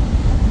to be.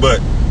 But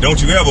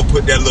don't you ever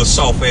put that little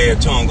soft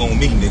ass tongue on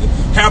me, nigga.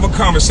 Have a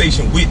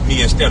conversation with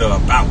me instead of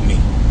about me.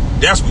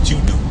 That's what you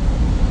do.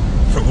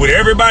 With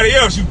everybody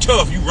else, you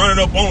tough. You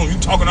running up on them. You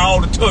talking all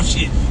the tough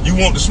shit. You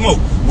want to smoke.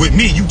 With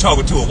me, you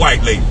talking to a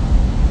white lady.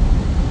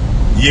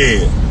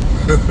 Yeah.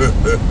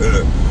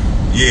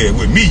 Yeah,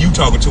 with me, you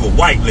talking to a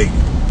white lady.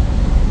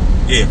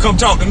 Yeah, come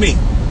talk to me.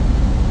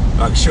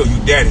 I can show you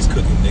daddy's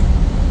cooking, nigga.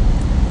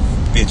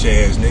 Bitch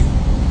ass nigga.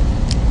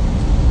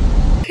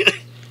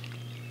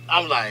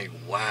 I'm like,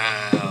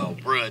 wow,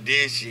 bruh,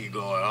 this shit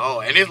going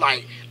on. And it's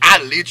like,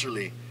 I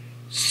literally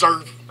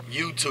surf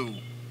YouTube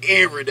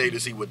every day to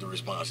see what the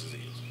responses is.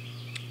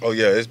 Oh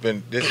yeah, this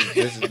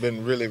has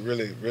been really,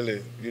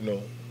 you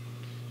know,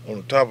 on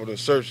the top of the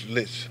search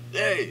list.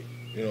 Hey.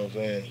 You know what I'm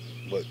saying?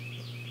 But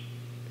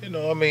you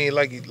know, I mean,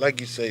 like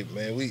you say,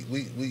 man,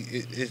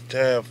 it's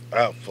time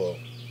out for,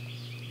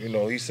 you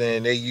know, he's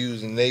saying they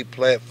using their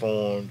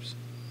platforms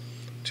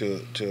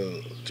to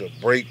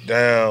break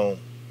down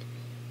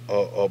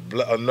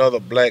another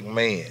black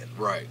man.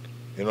 Right.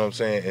 You know what I'm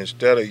saying?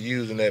 Instead of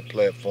using that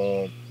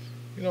platform,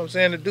 you know what I'm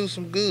saying, to do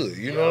some good.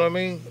 You know what I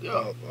mean?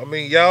 Yeah. I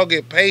mean, y'all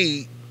get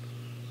paid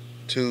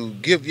to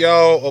give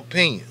y'all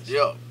opinions.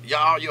 Yeah.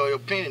 Y'all, your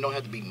opinion don't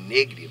have to be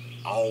negative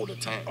all the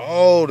time.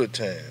 All the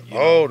time. You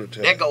know, all the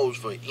time. That goes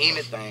for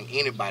anything,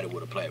 anybody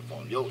with a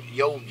platform.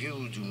 Your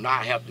views do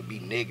not have to be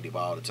negative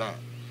all the time.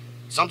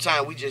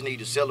 Sometimes we just need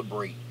to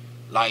celebrate,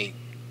 like,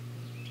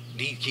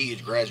 these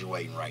kids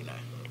graduating right now.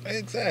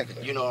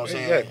 Exactly. You know what I'm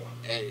saying? Exactly.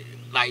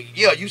 And, like,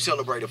 yeah, you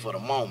celebrate it for the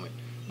moment,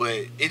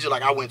 but it's just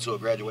like I went to a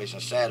graduation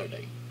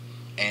Saturday,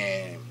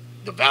 and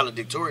the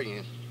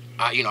valedictorian,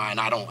 and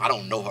I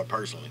don't know her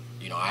personally.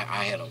 You know,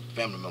 I had a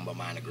family member of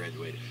mine that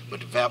graduated, but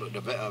the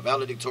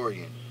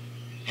valedictorian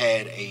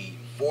had a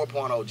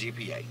 4.0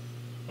 GPA.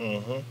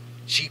 Mm-hmm.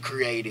 She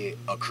created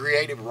a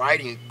creative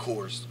writing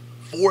course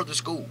for the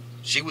school.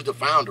 She was the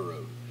founder of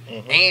it,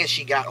 mm-hmm. And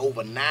she got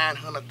over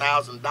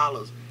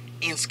 $900,000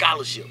 in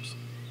scholarships.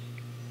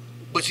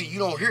 But see, you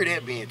don't hear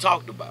that being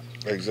talked about.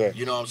 Exactly.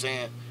 You know what I'm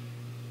saying?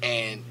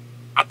 And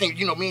I think,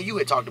 you know, me and you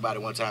had talked about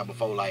it one time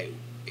before, like,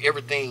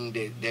 everything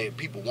that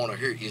people want to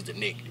hear is the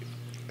negative.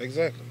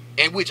 Exactly.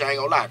 And which, I ain't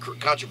gonna lie,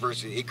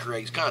 controversy, it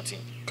creates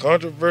content.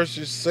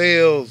 Controversy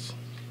sells.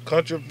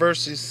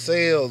 Controversy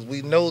sells.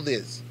 We know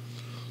this.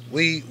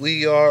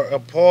 We are a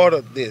part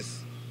of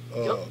this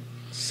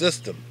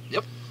system.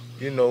 Yep.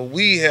 You know,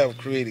 we have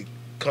created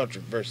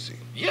controversy.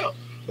 Yeah.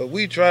 But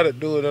we try to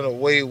do it in a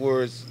way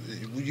where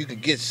you can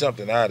get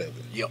something out of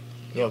it. Yep.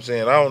 You know what I'm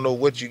saying? I don't know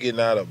what you're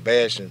getting out of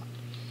bashing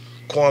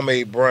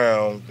Kwame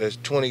Brown. That's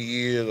 20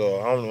 years,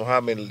 or I don't know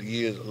how many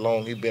years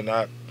long he been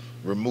out,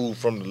 removed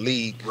from the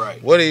league.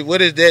 Right. What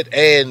is that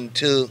adding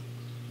to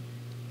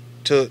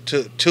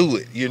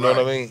it? You know what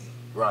I mean?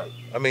 Right.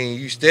 I mean,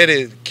 you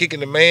steady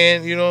kicking the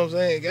man. You know what I'm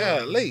saying?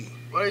 Golly.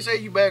 Well, they say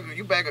you back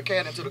a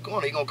cat into the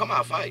corner, he gonna come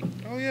out fight.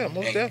 Oh yeah,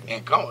 most definitely.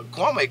 And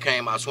Kwame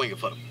came out swinging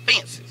for the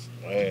fences.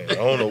 Man, I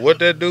don't know what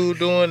that dude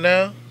doing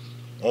now.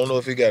 I don't know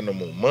if he got no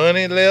more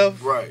money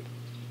left. Right.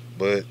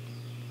 But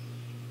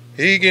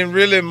he can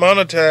really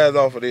monetize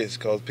off of this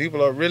because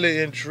people are really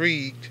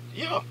intrigued.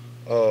 Yeah.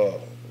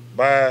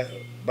 By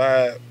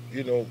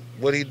you know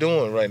what he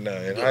doing right now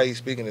and how he's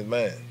speaking his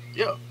mind.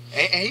 Yeah.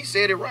 And he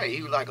said it right.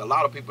 He was like, a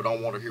lot of people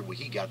don't want to hear what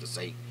he got to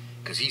say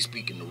because he's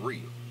speaking the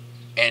real.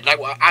 And like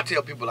I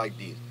tell people like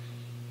this,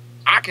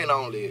 I can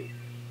only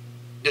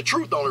the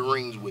truth only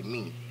rings with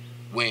me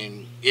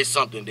when it's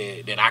something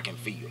that I can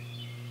feel.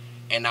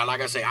 And now,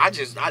 like I say, I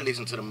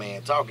listen to the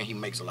man talk, and he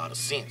makes a lot of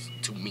sense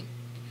to me.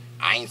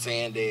 I ain't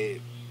saying that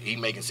he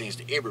making sense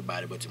to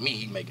everybody, but to me,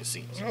 he making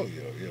sense. Oh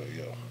yeah.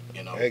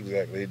 You know,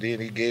 Exactly.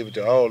 Then he gave it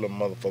to all the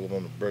motherfuckers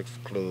on the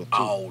Breakfast Club too.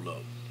 all of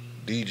them.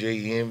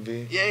 DJ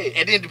Envy. Yeah,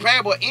 and then the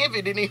parable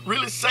Envy didn't even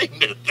really say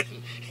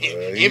nothing.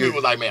 Envy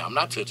was like, man, I'm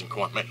not touching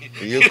Kwame.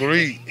 He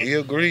agreed. He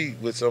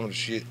agreed with some of the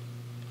shit.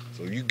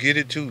 So you get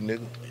it too,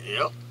 nigga.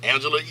 Yep,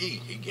 Angela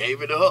Yee, he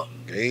gave it to her.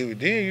 Gave it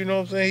then, you know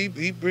what I'm saying?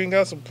 He bring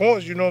out some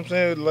points, you know what I'm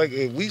saying? Like,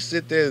 if we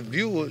sit there as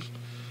viewers,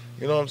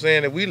 you know what I'm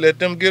saying, that we let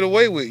them get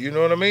away with, you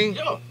know what I mean?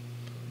 Yeah.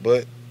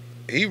 But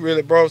he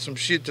really brought some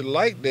shit to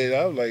light that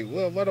I was like,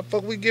 well, why the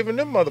fuck we giving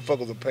them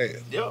motherfuckers a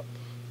pass? Yeah.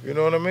 You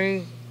know what I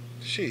mean?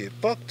 Shit,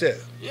 fuck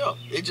that. Yeah.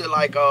 It's just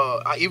like,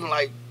 I even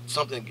like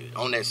something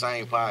on that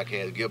same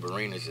podcast, Gilbert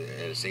Arenas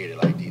had said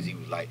it like this. He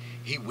was like,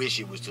 he wish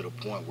it was to the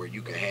point where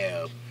you could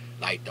have,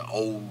 like, the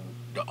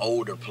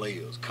older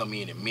players come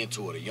in and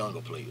mentor the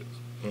younger players.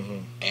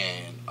 Mm-hmm.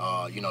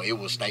 And, you know, it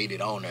was stated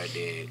on there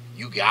that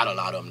you got a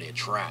lot of them that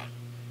try,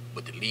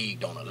 but the league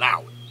don't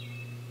allow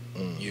it.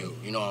 Mm-hmm.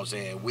 You know what I'm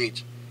saying?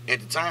 Which,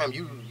 at the time,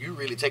 you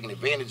really taking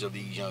advantage of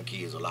these young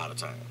kids a lot of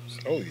times.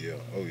 Oh, yeah.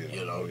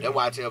 You know, oh, yeah. that's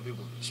why I tell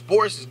people,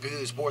 sports is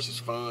good, sports is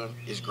fun,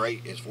 it's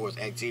great as far as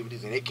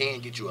activities, and it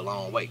can get you a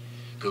long way.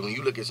 Because when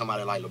you look at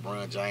somebody like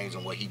LeBron James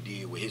and what he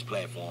did with his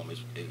platform as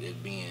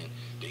being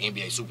the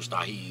NBA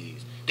superstar he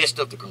is, that's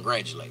stuff to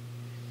congratulate.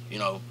 You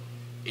know,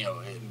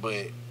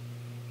 but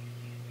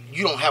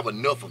you don't have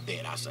enough of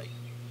that, I say.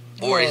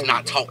 Or it's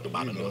not talked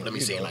about enough. Let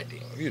me say it like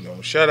that. You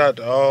know, shout out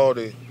to all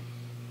the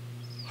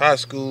high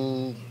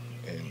school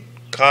and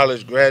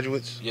college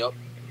graduates. Yep.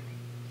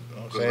 You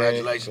know what I'm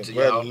Congratulations saying?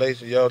 to y'all.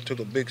 Congratulations, y'all took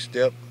a big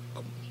step,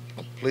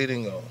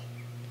 completing a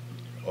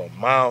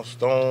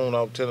milestone.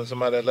 I was telling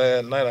somebody that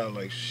last night, I was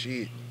like,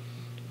 shit,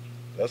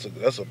 that's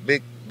a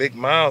big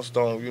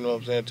milestone, you know what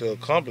I'm saying, to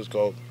accomplish.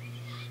 Cause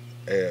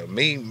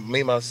me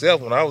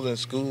myself, when I was in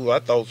school, I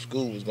thought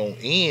school was gonna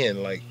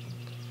end. Like,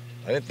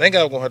 I didn't think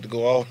I was gonna have to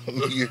go all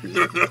them years.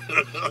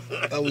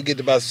 I thought we get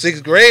to about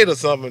 6th grade or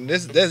something.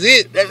 That's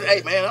it.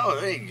 Hey man,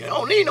 I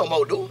don't need no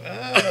more, dude.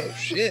 Oh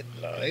shit!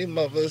 Nah, these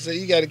motherfuckers say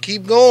you got to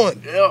keep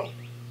going. Yeah.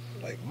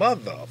 Like,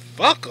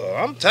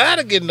 motherfucker, I'm tired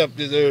of getting up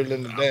this early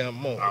in the damn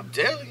morning. I'm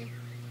telling you.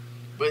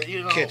 But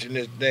you know, Catching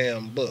this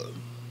damn bug.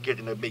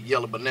 catching that big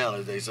yellow banana,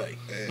 as they say.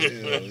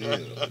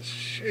 Yeah.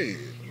 Shit,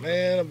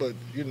 man. But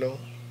you know,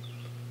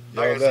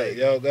 Like I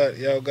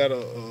y'all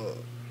gotta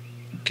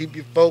keep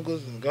your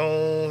focus and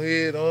go on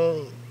ahead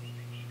on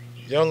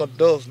young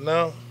adults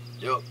now.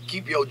 Yo,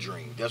 keep your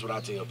dream. That's what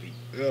I tell people.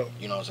 Yeah.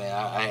 You know what I'm saying?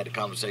 I had a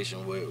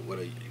conversation with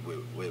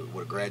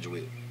a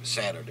graduate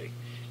Saturday,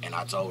 and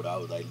I told her, I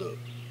was like, look,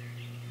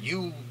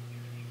 you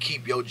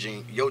keep your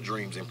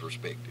dreams in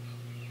perspective.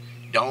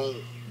 Don't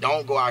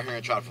go out here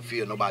and try to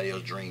fulfill nobody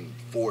else's dream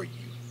for you.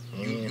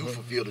 You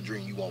fulfill the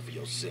dream you want for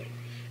yourself.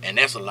 And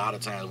that's a lot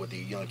of times what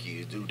these young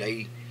kids do.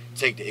 They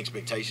take the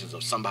expectations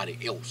of somebody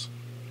else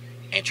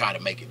and try to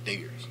make it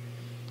theirs.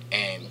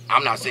 And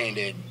I'm not saying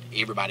that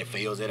everybody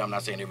fails at it. I'm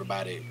not saying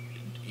everybody,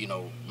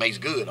 makes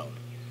good on it.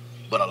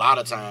 But a lot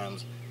of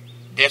times,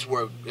 that's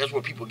where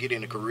people get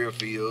into career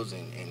fields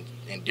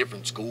and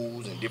different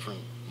schools and different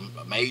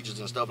majors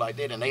and stuff like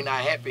that, and they not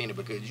happy in it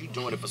because you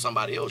doing it for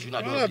somebody else. You're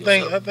not doing it for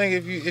yourself. I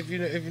think if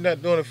you're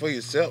not doing it for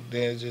yourself,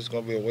 then it's just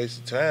gonna be a waste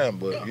of time.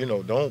 But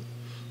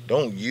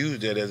don't use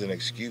that as an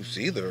excuse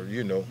either.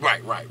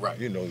 Right.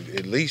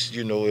 At least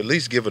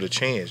give it a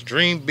chance.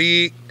 Dream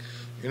big.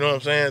 You know what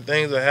I'm saying?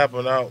 Things that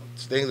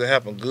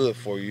happen good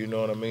for you. You know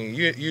what I mean?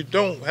 You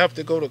don't have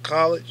to go to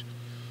college.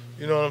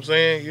 You know what I'm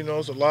saying?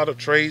 It's a lot of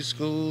trade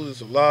schools.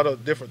 It's a lot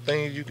of different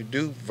things you can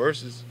do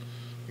versus,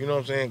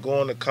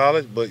 going to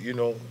college. But,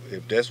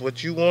 if that's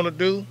what you want to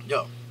do,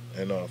 yeah,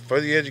 and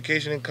further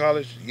education in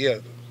college, yeah,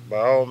 by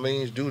all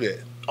means do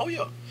that. Oh,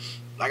 yeah.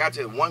 Like I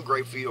tell you, one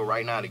great field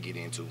right now to get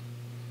into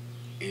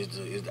is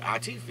the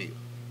IT field,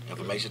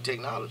 information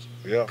technology.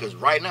 Yeah. Because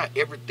right now,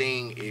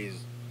 everything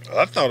is...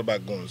 I thought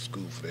about going to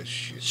school for that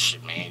shit.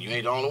 Shit, man, you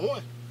ain't the only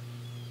one.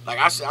 Like,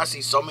 I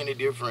see so many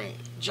different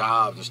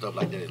jobs and stuff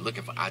like that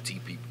looking for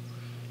IT people,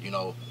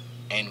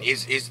 and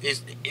it's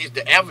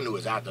the avenue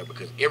is out there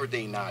because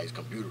everything now is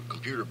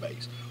computer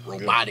based,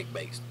 robotic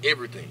based,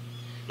 everything.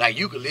 Like,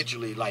 you could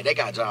literally, like, they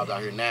got jobs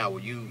out here now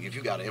where if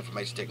you got an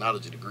information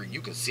technology degree, you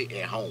can sit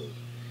at home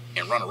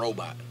and run a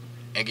robot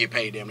and get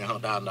paid damn near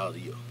 $100,000 a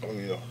year. Oh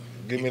yeah,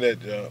 give me that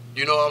job.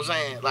 You know what I'm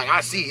saying? Like,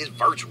 I see it's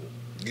virtual.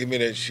 Give me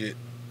that shit.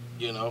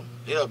 Yeah,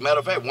 matter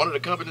of fact, one of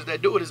the companies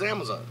that do it is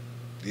Amazon.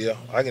 Yeah,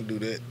 I can do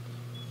that.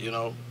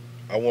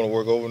 I want to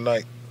work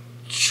overnight.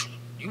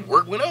 You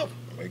work whenever.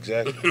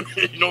 Exactly.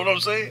 You know what I'm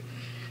saying?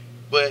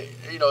 But,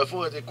 as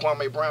far as the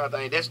Kwame Brown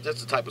thing, that's the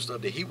type of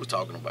stuff that he was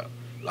talking about.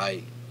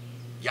 Like,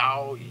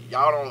 y'all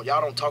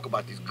don't talk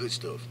about this good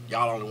stuff.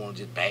 Y'all only want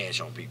to just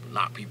bash on people,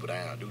 knock people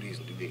down, do this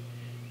and do that.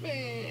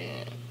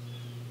 Man,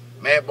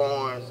 Matt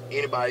Barnes,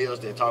 anybody else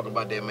that talking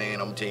about that man,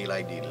 I'm gonna tell you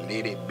like this,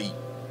 let it be.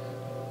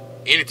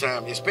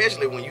 anytime,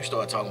 especially when you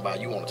start talking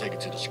about you want to take it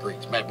to the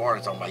streets. Matt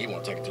Barnes talking about he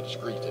want to take it to the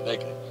streets that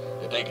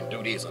they can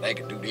do this or they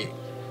can do that.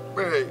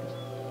 Bro,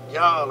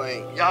 y'all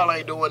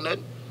ain't doing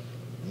nothing.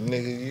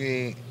 Nigga, you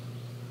ain't.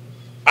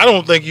 I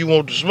don't think you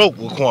want to smoke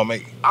with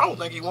Kwame. I don't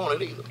think he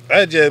want it either.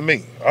 That's just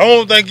me. I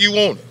don't think you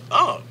want it.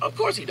 Oh, of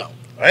course he don't.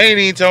 I ain't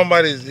even talking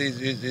about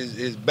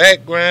his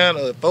background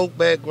or folk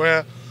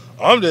background.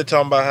 I'm just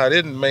talking about how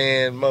this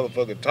man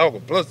motherfucker talking.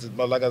 Plus,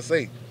 like I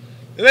say,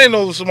 it ain't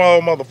no small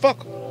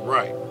motherfucker.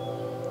 Right.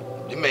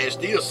 This man's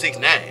still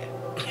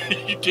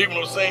 6'9". You dig what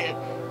I'm saying?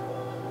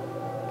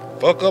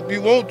 Fuck up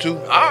you want to.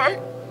 All right.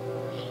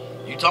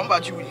 You talking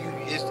about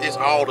it's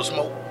all the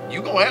smoke.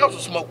 You gonna have some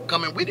smoke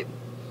coming with it.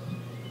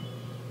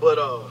 But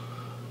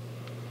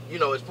you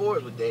know, as far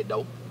as with that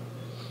though,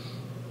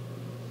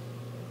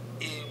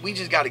 we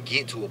just got to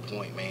get to a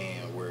point,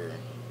 man, where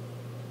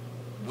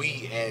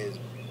we as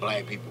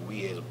black people,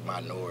 we as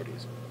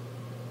minorities,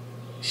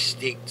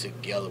 stick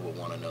together with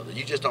one another.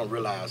 You just don't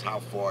realize how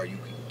far you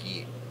can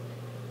get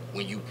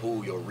when you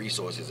pool your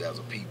resources as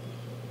a people.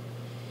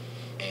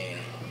 And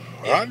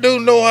I do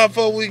know how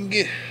far we can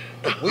get.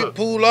 We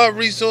pool our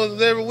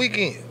resources every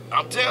weekend.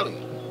 I'm telling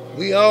you,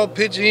 we all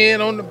pitch in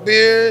on the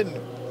beer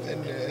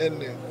and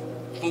the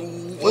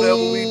food,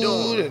 whatever we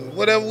doing, and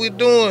whatever we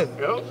doing.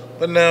 Yep.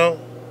 But now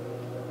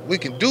we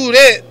can do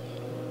that.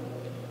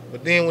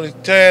 But then when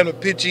it's time to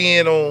pitch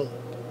in on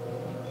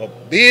a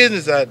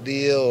business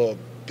idea or a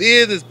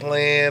business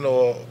plan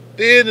or a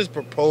business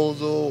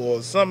proposal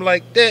or something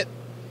like that,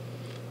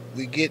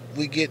 we get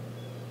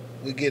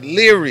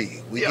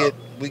leery.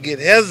 We get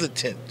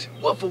hesitant.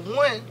 Well, for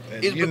one,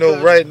 and you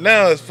know, right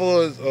now, as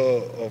far as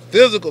a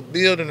physical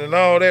building and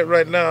all that,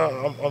 right now,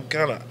 I'm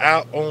kind of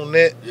out on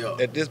that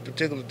at this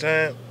particular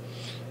time.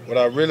 What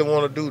I really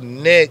want to do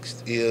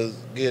next is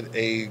get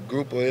a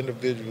group of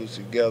individuals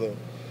together.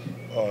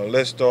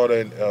 Let's start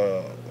an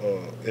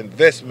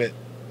investment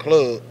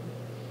club.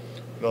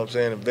 You know what I'm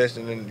saying?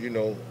 Investing in, you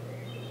know,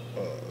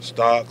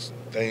 stocks,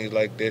 things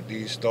like that.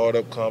 These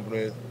startup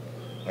companies.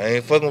 I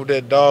ain't fucking with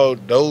that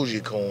dog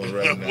Dogecoin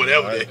right now.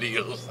 Whatever that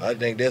is. I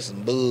think that's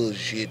some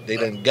bullshit. They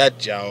done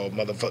got y'all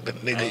motherfucking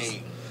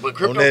niggas but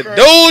on that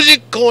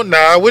Dogecoin. Nah,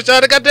 I wish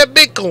I'd have got that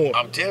Bitcoin.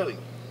 I'm telling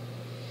you.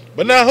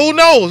 But now who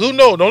knows? Who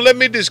knows? Don't let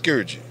me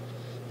discourage you.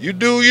 You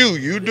do you.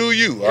 You do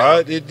you. Yeah. All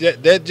right?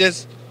 That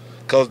just,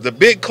 because the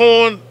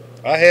Bitcoin,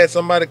 I had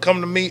somebody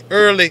come to me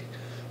early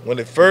when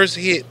it first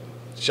hit.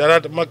 Shout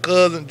out to my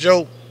cousin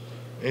Joe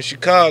in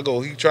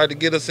Chicago. He tried to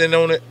get us in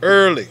on it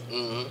early.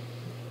 Mm-hmm.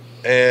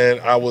 And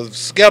I was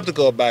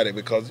skeptical about it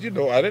because, you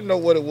know, I didn't know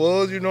what it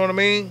was, you know what I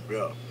mean?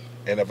 Yeah.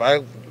 And if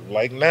I,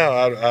 like now,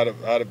 I'd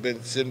have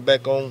been sitting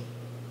back on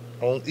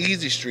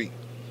Easy Street.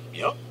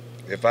 Yep.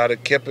 If I'd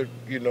have kept it,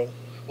 you know.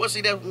 Well,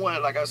 see, that's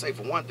one, like I say,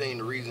 for one thing,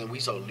 the reason we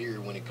so leery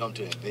when it comes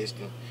to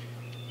investing,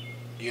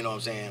 you know what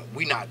I'm saying,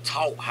 we not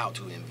taught how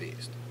to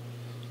invest.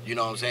 You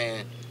know what I'm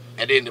saying?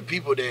 And then the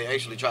people that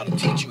actually try to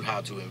teach you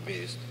how to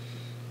invest,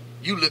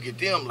 you look at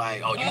them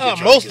like, oh, you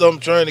just most of them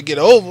trying to get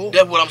over.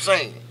 That's what I'm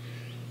saying.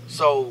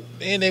 So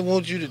then they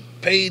want you to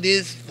pay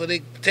this for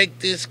they take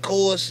this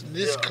course,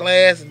 this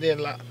class, and then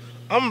like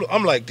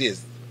I'm like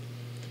this.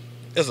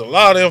 There's a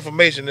lot of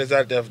information that's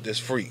out there that's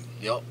free.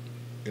 Yep.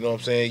 You know what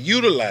I'm saying?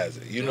 Utilize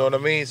it. You know what I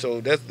mean?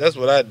 So that's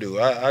what I do.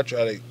 I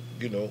try to,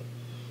 you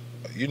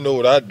know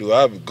what I do.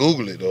 I would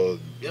Google it or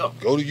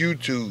go to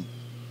YouTube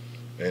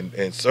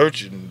and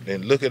search it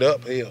and look it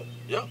up. Hell.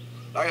 Yeah.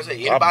 Like I said,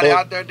 anybody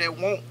out there that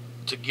want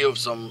to give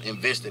some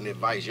investing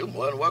advice, you're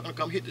more than welcome to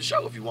come hit the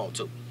show if you want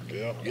to.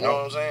 Yeah. You know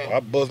what I'm saying? I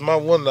bust my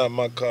one out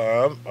my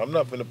car. I'm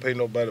not finna pay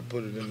nobody to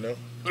put it in there.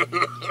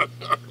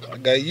 I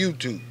got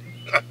YouTube.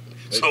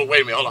 So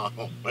wait a minute, hold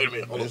on. Wait a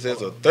minute, hold on. This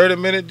is a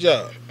 30-minute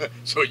job.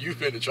 So you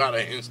finna try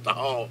to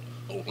install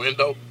a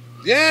window?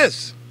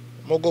 Yes.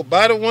 I'm gonna go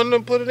buy the window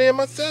and put it in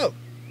myself.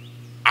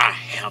 I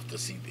have to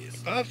see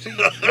this.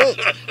 Look,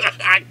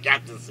 I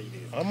got to see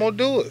this. I'm gonna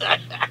do it.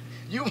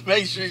 You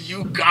make sure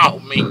you call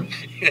me.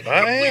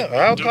 I am.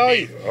 I'll call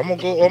you. I'm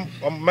gonna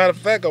go. Matter of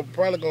fact, I'm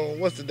probably gonna.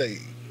 What's the day?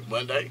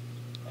 Monday.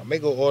 I may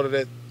go order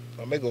that.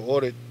 I may go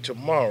order it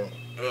tomorrow.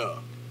 Yeah.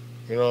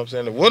 You know what I'm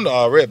saying? The window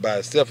already by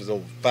itself is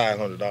over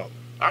 $500.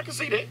 I can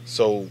see that.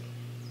 So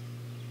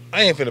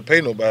I ain't finna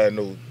pay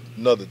nobody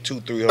another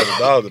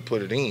 $200-300 to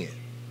put it in.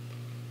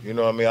 You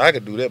know what I mean? I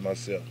could do that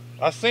myself.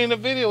 I seen the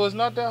video. It's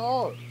not that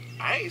hard.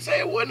 I ain't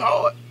saying it wasn't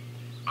hard.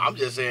 I'm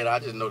just saying I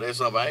just know that's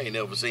something I ain't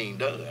never seen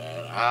done.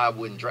 I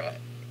wouldn't try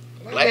it.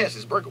 Glass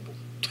is breakable.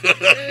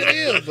 It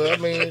is, but I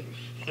mean,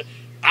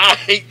 I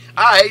hate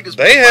to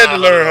spend they had to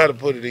learn how to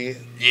put it in.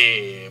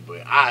 Yeah,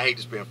 but I hate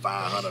to spend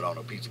 $500 on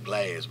a piece of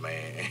glass,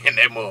 man, and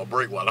that mother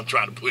break while I'm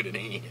trying to put it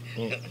in.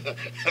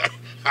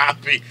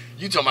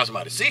 You talking about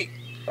somebody sick?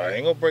 I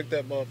ain't gonna break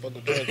that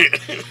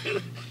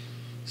motherfucker.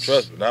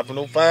 Trust me, not for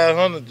no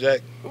 500,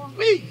 Jack.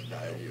 Me?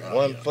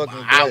 One fucking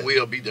glass. I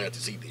will be there to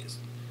see this.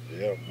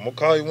 Yeah, I'm gonna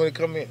call you when it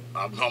come in.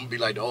 I'm gonna be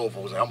like the old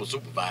folks. I'm gonna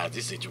supervise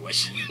this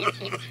situation.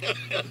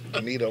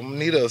 I need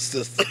a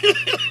assistant.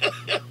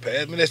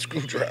 Pass me that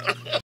screwdriver.